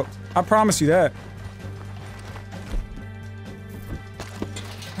ass whooped. I promise you that.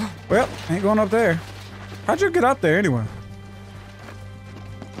 Well, ain't going up there. How'd you get up there anyway?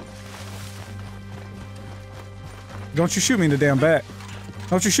 Don't you shoot me in the damn back.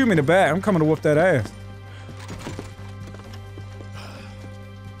 Don't you shoot me in the back. I'm coming to whoop that ass.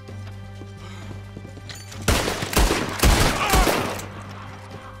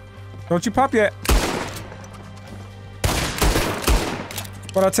 Don't you pop yet.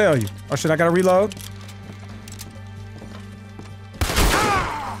 What'd I tell you? Or should I gotta reload?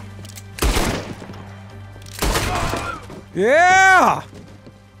 Yeah!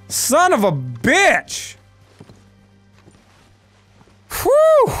 Son of a bitch!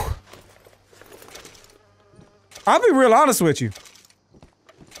 Whew! I'll be real honest with you.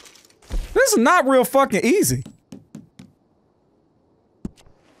 This is not real fucking easy.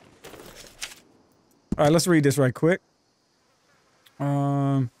 Alright, let's read this right quick.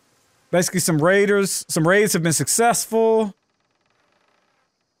 Basically some raids have been successful.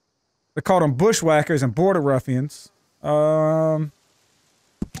 They called them bushwhackers and border ruffians. Alright,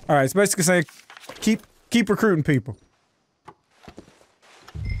 it's basically saying keep recruiting people.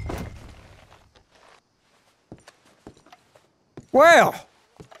 Well,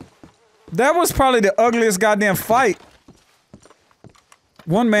 that was probably the ugliest goddamn fight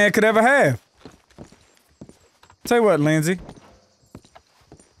one man could ever have. Tell you what, Lindsay.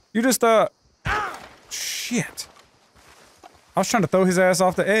 You just, shit. I was trying to throw his ass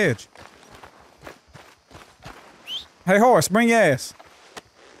off the edge. Hey, horse, bring your ass.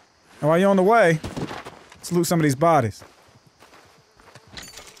 And while you're on the way, let's loot some of these bodies.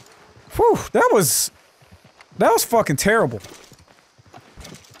 Whew, that was fucking terrible.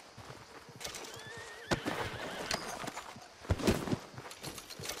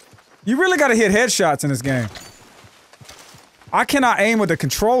 You really gotta hit headshots in this game. I cannot aim with a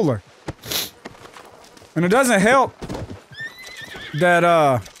controller. And it doesn't help that,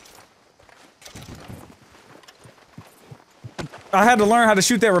 I had to learn how to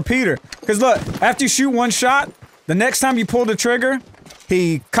shoot that repeater. Cause look, after you shoot one shot, the next time you pull the trigger,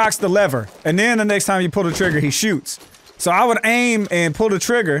 he cocks the lever. And then the next time you pull the trigger, he shoots. So I would aim and pull the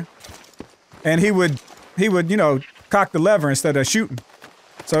trigger, and he would, you know, cock the lever instead of shooting.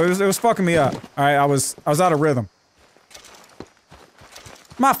 So it was fucking me up. Alright, I was out of rhythm.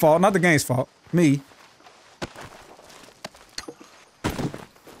 My fault, not the game's fault. Me.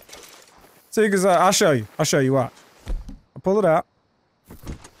 See, cause I'll show you. I'll show you, watch. I'll pull it out.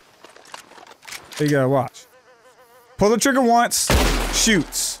 There you go, watch. Pull the trigger once,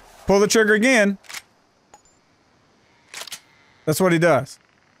 shoots. Pull the trigger again. That's what he does.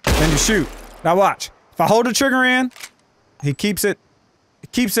 Then you shoot. Now watch. If I hold the trigger in, he keeps it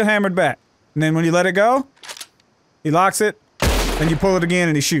hammered back. And then when you let it go, he locks it, then you pull it again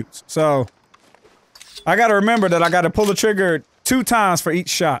and he shoots. So, I gotta remember that I gotta pull the trigger 2 times for each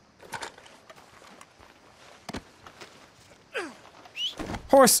shot.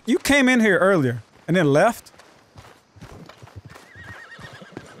 Horse, you came in here earlier and then left?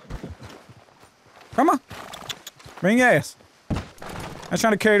 Come on. Bring your ass. I'm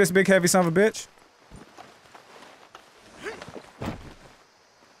trying to carry this big heavy son of a bitch.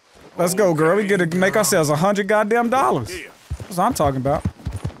 Let's go, girl. We get to make ourselves $100 goddamn dollars. That's what I'm talking about.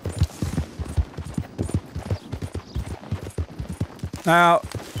 Now,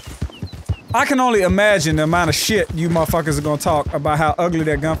 I can only imagine the amount of shit you motherfuckers are gonna talk about how ugly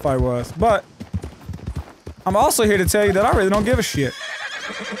that gunfight was, but I'm also here to tell you that I really don't give a shit.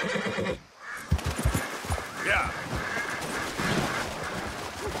 Yeah.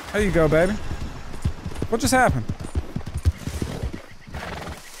 There you go, baby. What just happened?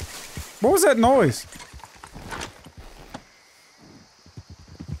 What was that noise?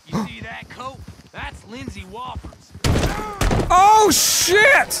 You see that coat? That's Lindsay Wofford's. Oh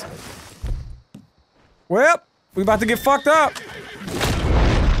shit! Well, we about to get fucked up.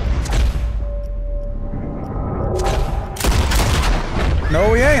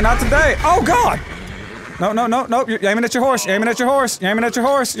 No, we ain't. Not today. Oh god! No, no, no, no. You're aiming at your horse. You're aiming at your horse. You're aiming at your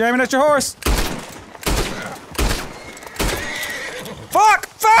horse. You're aiming at your horse. Fuck!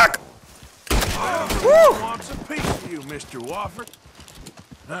 Fuck! Woo! Wants a piece of you, Mr. Wofford.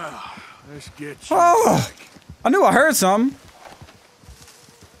 Now, let's get you. Oh! I knew I heard something.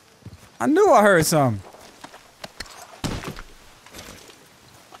 I knew I heard something.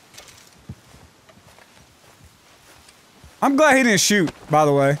 I'm glad he didn't shoot, by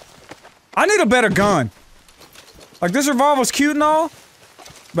the way. I need a better gun. Like, this revolver's cute and all,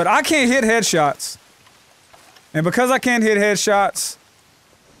 but I can't hit headshots. And because I can't hit headshots,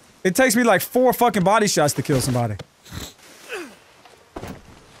 it takes me like 4 fucking body shots to kill somebody.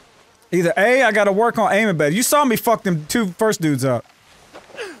 Either A, I gotta work on aiming better. You saw me fuck them 2 first dudes up.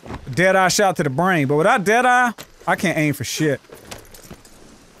 Dead-eye shot to the brain, but without dead-eye, I can't aim for shit.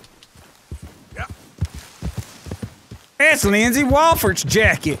 Yeah. It's Lindsay Wofford's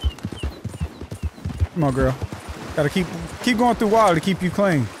jacket. Come on, girl. Gotta keep going through water to keep you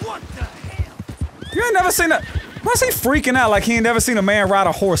clean. What the hell? You ain't never seen that. Why is he freaking out like he ain't never seen a man ride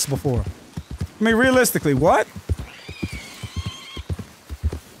a horse before? I mean, realistically, what?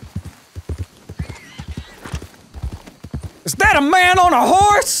 Is that a man on a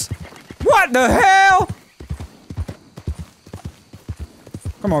horse? What the hell?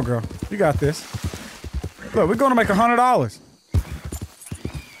 Come on, girl. You got this. Look, we're gonna make $100.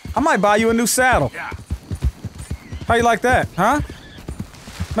 I might buy you a new saddle. Yeah. How you like that, huh?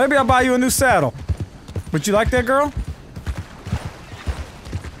 Maybe I'll buy you a new saddle. Would you like that, girl?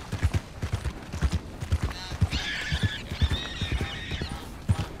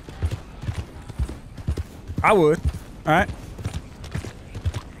 I would. All right.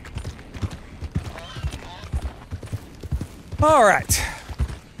 All right.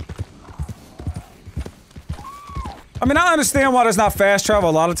 I mean, I understand why there's not fast travel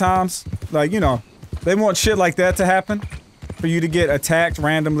a lot of times. Like, you know, they want shit like that to happen. For you to get attacked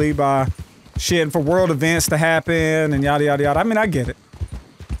randomly by shit and for world events to happen and yada yada yada. I mean, I get it.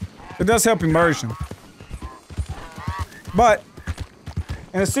 It does help immersion. But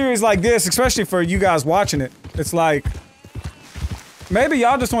in a series like this, especially for you guys watching it, it's like maybe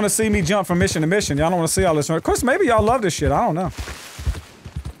y'all just want to see me jump from mission to mission. Y'all don't want to see all this. Of course, maybe y'all love this shit. I don't know.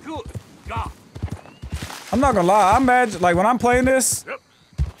 Good God. I'm not gonna lie. I imagine, like, when I'm playing this,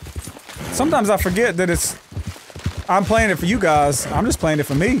 sometimes I forget that I'm playing it for you guys. I'm just playing it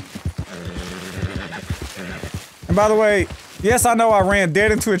for me. And by the way, yes, I know I ran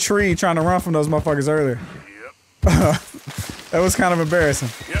dead into a tree trying to run from those motherfuckers earlier. Yep. That was kind of embarrassing.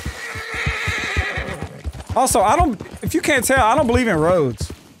 Yep. Also, if you can't tell, I don't believe in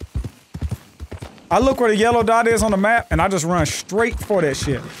roads. I look where the yellow dot is on the map and I just run straight for that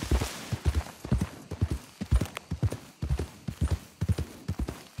shit.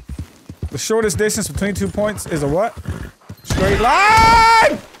 The shortest distance between 2 points is a what? Straight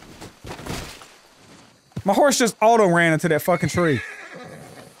line! My horse just auto ran into that fucking tree.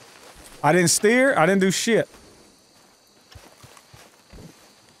 I didn't steer, I didn't do shit.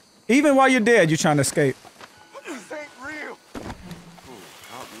 Even while you're dead, you're trying to escape. This ain't real.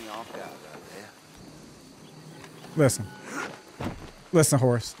 Listen. Listen,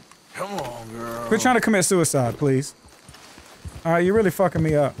 horse. Come on, girl. Quit trying to commit suicide, please. Alright, you're really fucking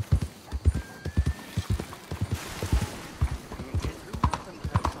me up.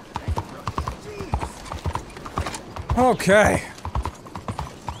 Okay.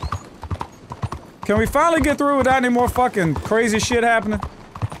 Can we finally get through without any more fucking crazy shit happening?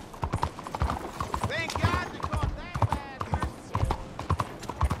 Thank God they caught that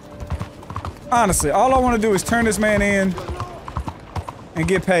bad. Honestly, all I want to do is turn this man in and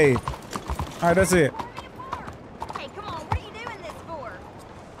get paid. Alright, that's it. Hey, come on, what are you doing this for?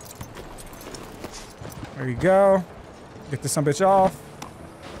 There you go. Get this sumbitch off.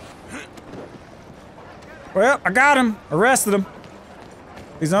 Well, I got him. Arrested him.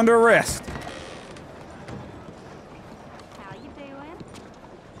 He's under arrest. How you doing?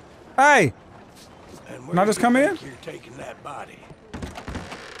 Hey! And Can I just come in? You're taking that body.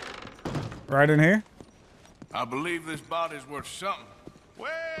 Right in here. I believe this body's worth something. Well,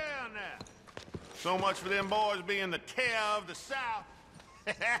 now. So much for them boys being the terror of the South.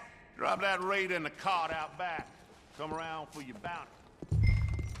 Drop that raider in the cart out back. Come around for your bounty.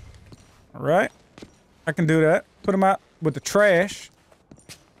 All right. I can do that. Put him out with the trash.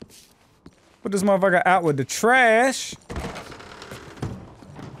 Put this motherfucker out with the trash.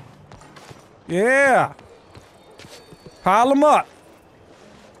 Yeah. Pile him up.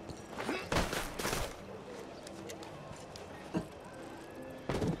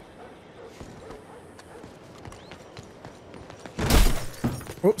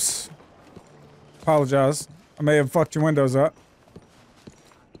 Oops. Apologize. I may have fucked your windows up.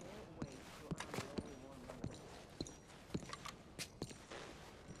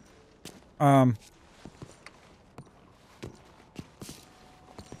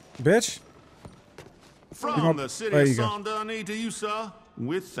 Bitch. From the city there of you go. Saint Denis to you, sir,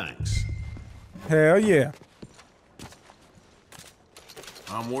 with thanks. Hell yeah.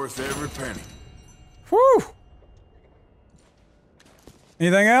 I'm worth every penny. Whew.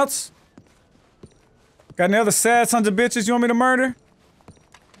 Anything else? Got any other sad sons of bitches you want me to murder?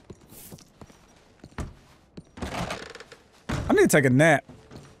 I need to take a nap.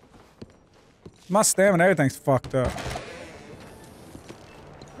 My stamina, everything's fucked up.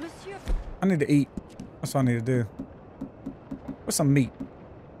 Monsieur. I need to eat. That's what I need to do. What's some meat?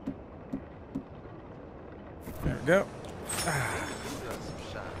 There we go.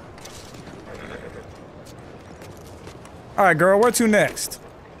 Alright, girl, where to next?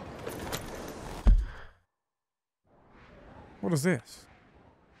 What is this?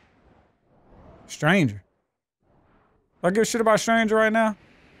 Stranger. Do I give a shit about Stranger right now?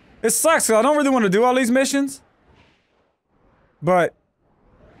 It sucks because I don't really want to do all these missions. But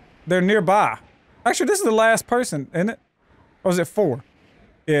they're nearby. Actually, this is the last person, isn't it? Or is it 4?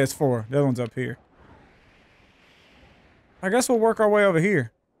 Yeah, it's 4. The other one's up here. I guess we'll work our way over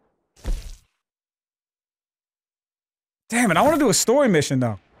here. Damn it, I want to do a story mission,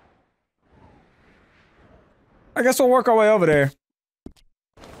 though. I guess we'll work our way over there.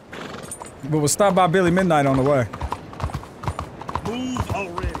 But we'll stop by Billy Midnight on the way. Move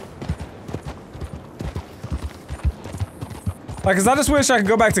already. Like, cause I just wish I could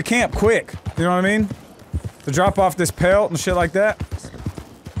go back to camp quick. You know what I mean? To drop off this pelt and shit like that.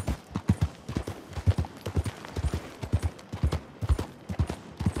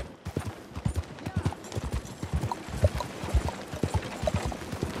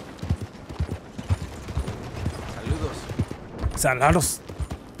 Saludos.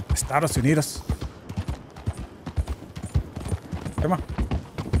 Estados Unidos. Come on.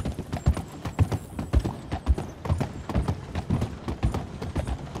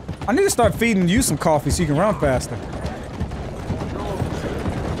 I need to start feeding you some coffee so you can run faster.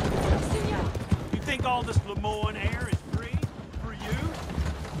 You think all this Lemoyne air is free for you?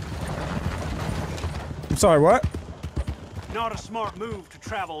 I'm sorry, what? Not a smart move to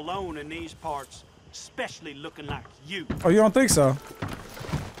travel alone in these parts, especially looking like you. Oh, you don't think so?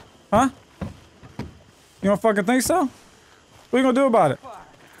 Huh? You don't fucking think so? What you gonna do about it?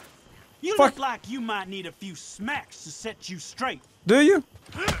 You Fuck. look like you might need a few smacks to set you straight. Do you?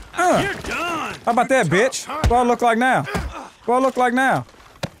 You're done. How about that, bitch? What I look like now? What I look like now?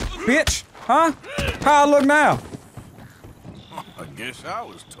 Bitch? Huh? How I look now? I guess I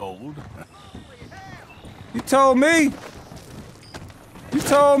was told. You told me. You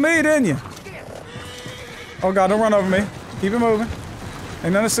told me, didn't you? Oh God, don't run over me. Keep it moving.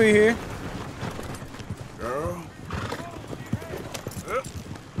 Ain't nothing to see here. Girl.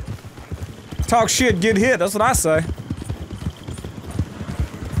 Talk shit, get hit. That's what I say.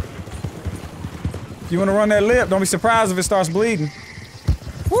 If you want to run that lip, don't be surprised if it starts bleeding.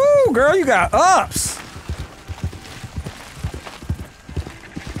 Woo, girl, you got ups.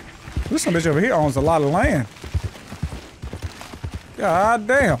 This some bitch over here owns a lot of land. God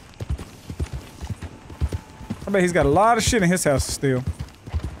damn. I bet he's got a lot of shit in his house still.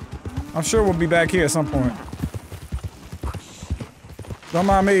 I'm sure we'll be back here at some point. Don't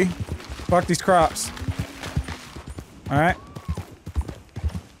mind me. Fuck these crops. Alright.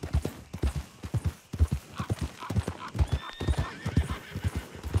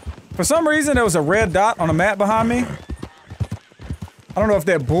 For some reason, there was a red dot on a map behind me. I don't know if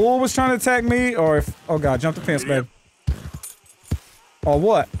that bull was trying to attack me or if... Oh God, jump the fence, baby. Or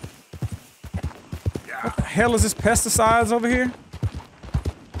what? What the hell is this pesticides over here?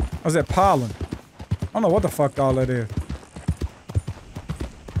 Or is that pollen? I don't know what the fuck all that is.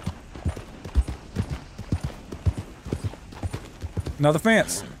 Another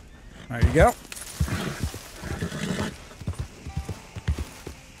fence. There you go.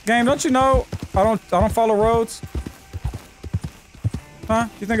 Game, don't you know I don't follow roads? Huh?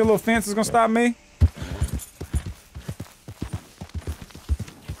 You think a little fence is gonna stop me?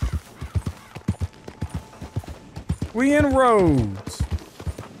 We in roads.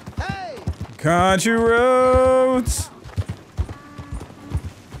 Hey! Country roads.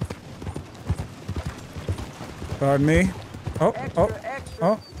 Pardon me. Oh, oh,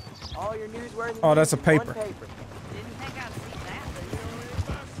 oh. All your newsworthy Oh, that's a news in one paper. Didn't think I'd see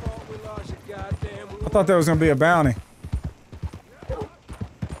that. I thought that was gonna be a bounty.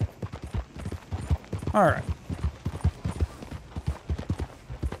 All right.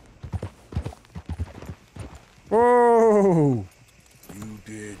 Whoa! You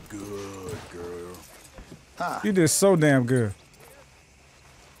did good, girl. You did so damn good.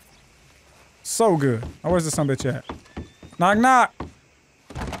 So good. Now, where's the son of a bitch at? Knock, knock.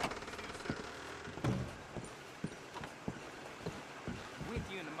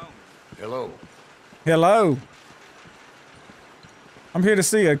 With you in a moment. Hello. Hello. I'm here to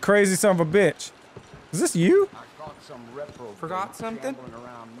see a crazy son of a bitch. Is this you? I caught some repro. Forgot something?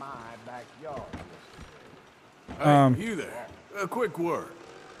 Around my backyard. Hey, you there. A quick word.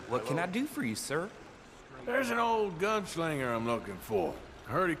 What can I do for you, sir? There's an old gunslinger I'm looking for.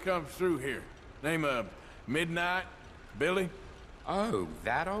 I heard he comes through here. Name of Midnight? Billy? Oh,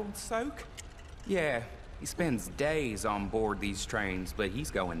 that old soak? Yeah, he spends days on board these trains, but he's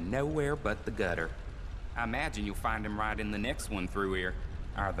going nowhere but the gutter. I imagine you'll find him right in the next one through here.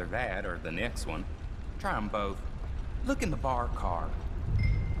 Either that or the next one. Try them both. Look in the bar car.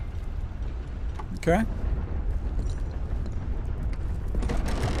 Okay.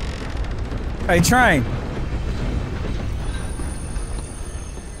 Hey, train.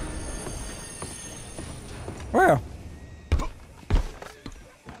 Well.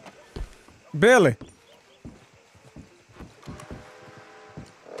 Billy.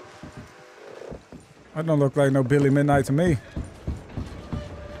 That don't look like no Billy Midnight to me.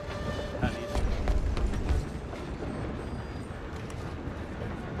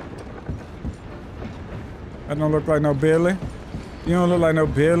 That don't look like no Billy. You don't look like no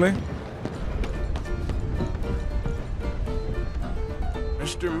Billy.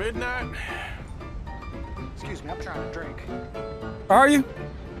 Mr. Midnight? Excuse me, I'm trying to drink. Are you?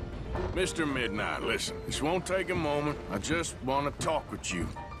 Mr. Midnight, listen. This won't take a moment. I just want to talk with you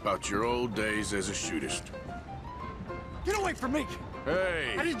about your old days as a shootist. Get away from me!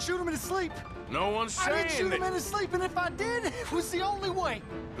 Hey! I didn't shoot him in his sleep! No one's I didn't saying shoot him that. in his sleep, and if I did, it was the only way.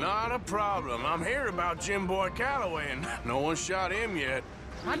 Not a problem. I'm here about Jim Boy Calloway, and no one shot him yet.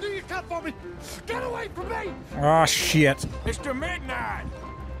 I knew you'd come for me! Get away from me! Oh, shit. Mr. Midnight!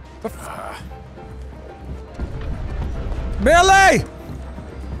 Billy!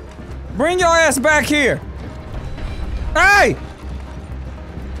 Bring your ass back here! Hey!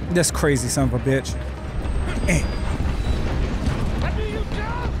 This crazy son of a bitch. Eh. I knew you'd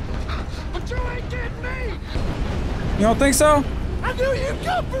come! But you ain't getting me! You don't think so? I knew you'd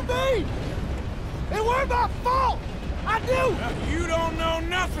come for me! It weren't my fault! I knew! You don't know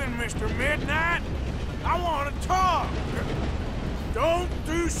nothing, Mr. Midnight. I want to talk. Don't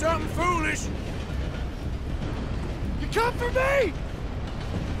do something foolish. You come for me!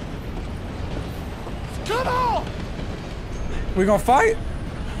 Come on! We gonna fight?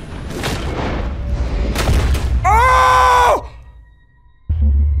 Oh!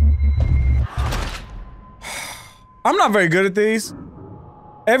 I'm not very good at these.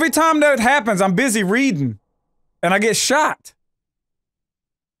 Every time that happens, I'm busy reading. And I get shot.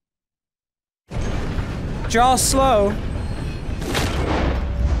 Jaw slow.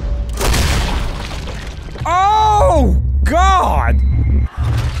 Oh, God!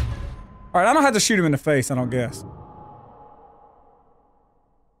 Alright, I don't have to shoot him in the face, I don't guess.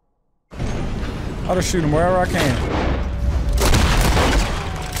 I'll just shoot him wherever I can.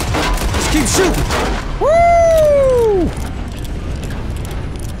 Just keep shooting! Woo!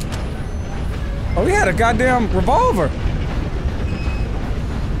 Oh, he had a goddamn revolver.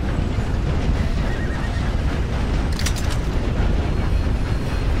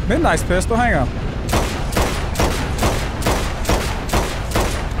 Midnight's pistol, hang on.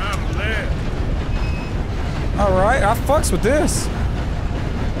 I'm lit. Alright, I fucks with this.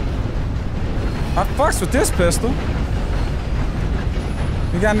 I fucks with this pistol.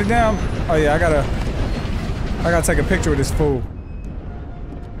 You got any damn... Oh yeah, I gotta take a picture with this fool.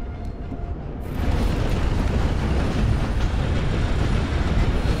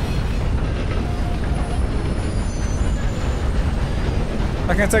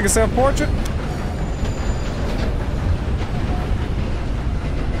 I can't take a self-portrait?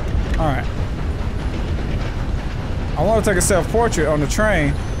 I want to take a self-portrait on the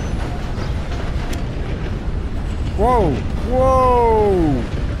train. Whoa, whoa.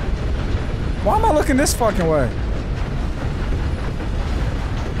 Why am I looking this fucking way?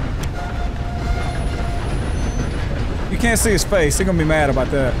 You can't see his face. He's gonna be mad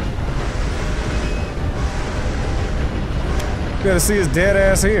about that. You gotta see his dead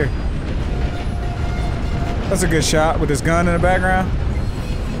ass here. That's a good shot with his gun in the background.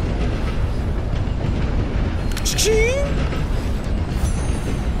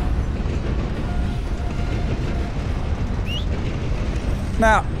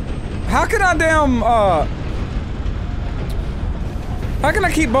 Now, how can I how can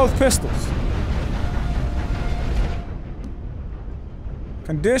I keep both pistols?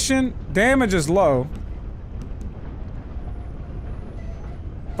 Condition, damage is low.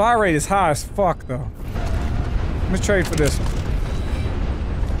 Fire rate is high as fuck though. Let me trade for this one.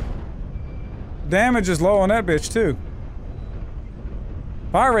 Damage is low on that bitch too.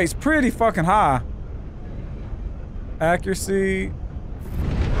 Fire rate's pretty fucking high. Accuracy.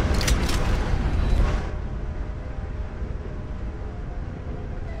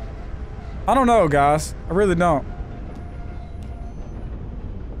 I don't know, guys. I really don't.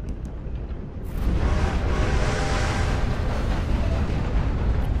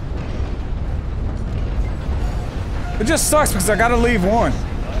 It just sucks because I gotta leave one.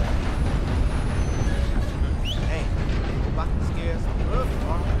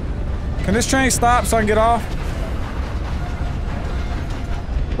 Can this train stop so I can get off?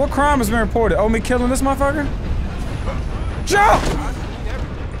 What crime has been reported? Oh, me killing this motherfucker? Jump!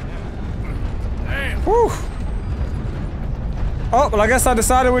 Whew. Oh, well I guess I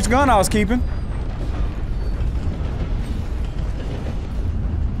decided which gun I was keeping.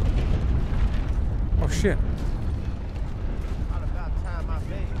 Oh shit.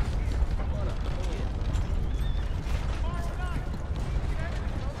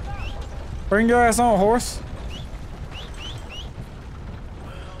 Bring your ass on, horse.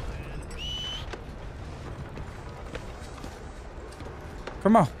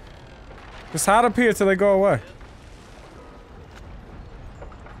 Come on. Just hide up here till they go away.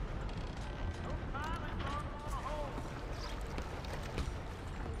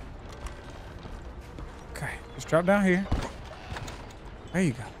 Okay, just drop down here. There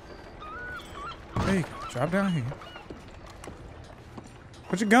you go. There you go. Drop down here.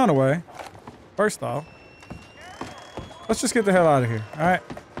 Put your gun away. First off, let's just get the hell out of here, alright?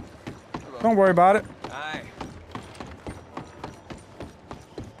 Don't worry about it. Aye.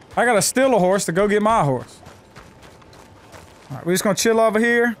 I gotta steal a horse to go get my horse. Alright, we're just gonna chill over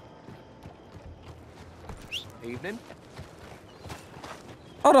here. Evening.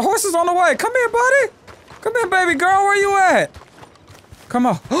 Oh, the horse is on the way. Come here, buddy. Come here, baby girl. Where you at? Come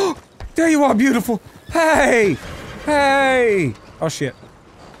on. Oh, there you are, beautiful. Hey! Hey! Oh, shit.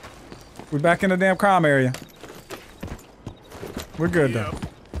 We're back in the damn crime area. We're good, though.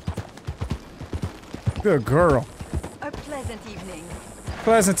 Good girl. A pleasant evening.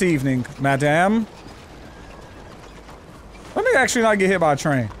 Pleasant evening, madame. Let me actually not get hit by a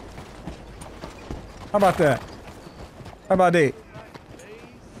train. How about that? How about that?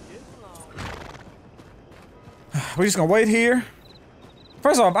 We're just gonna wait here.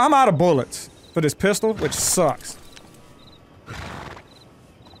 First off, I'm out of bullets for this pistol, which sucks.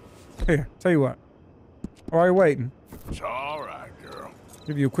 Here, tell you what. While you're waiting. It's all right, girl.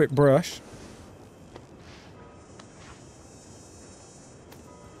 Give you a quick brush.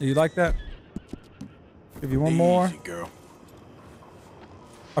 Do you like that? Give you one more. Easy, girl.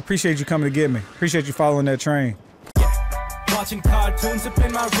 I appreciate you coming to get me. Appreciate you following that train. Watching cartoons up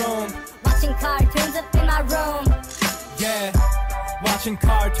in my room. Watching cartoons up in my room. Yeah. Watching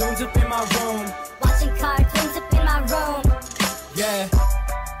cartoons up in my room. Watching cartoons up in my room. Yeah.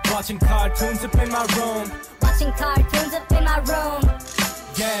 Watching cartoons up in my room. Watching cartoons up in my room.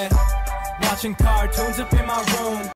 Yeah. Watching cartoons up in my room.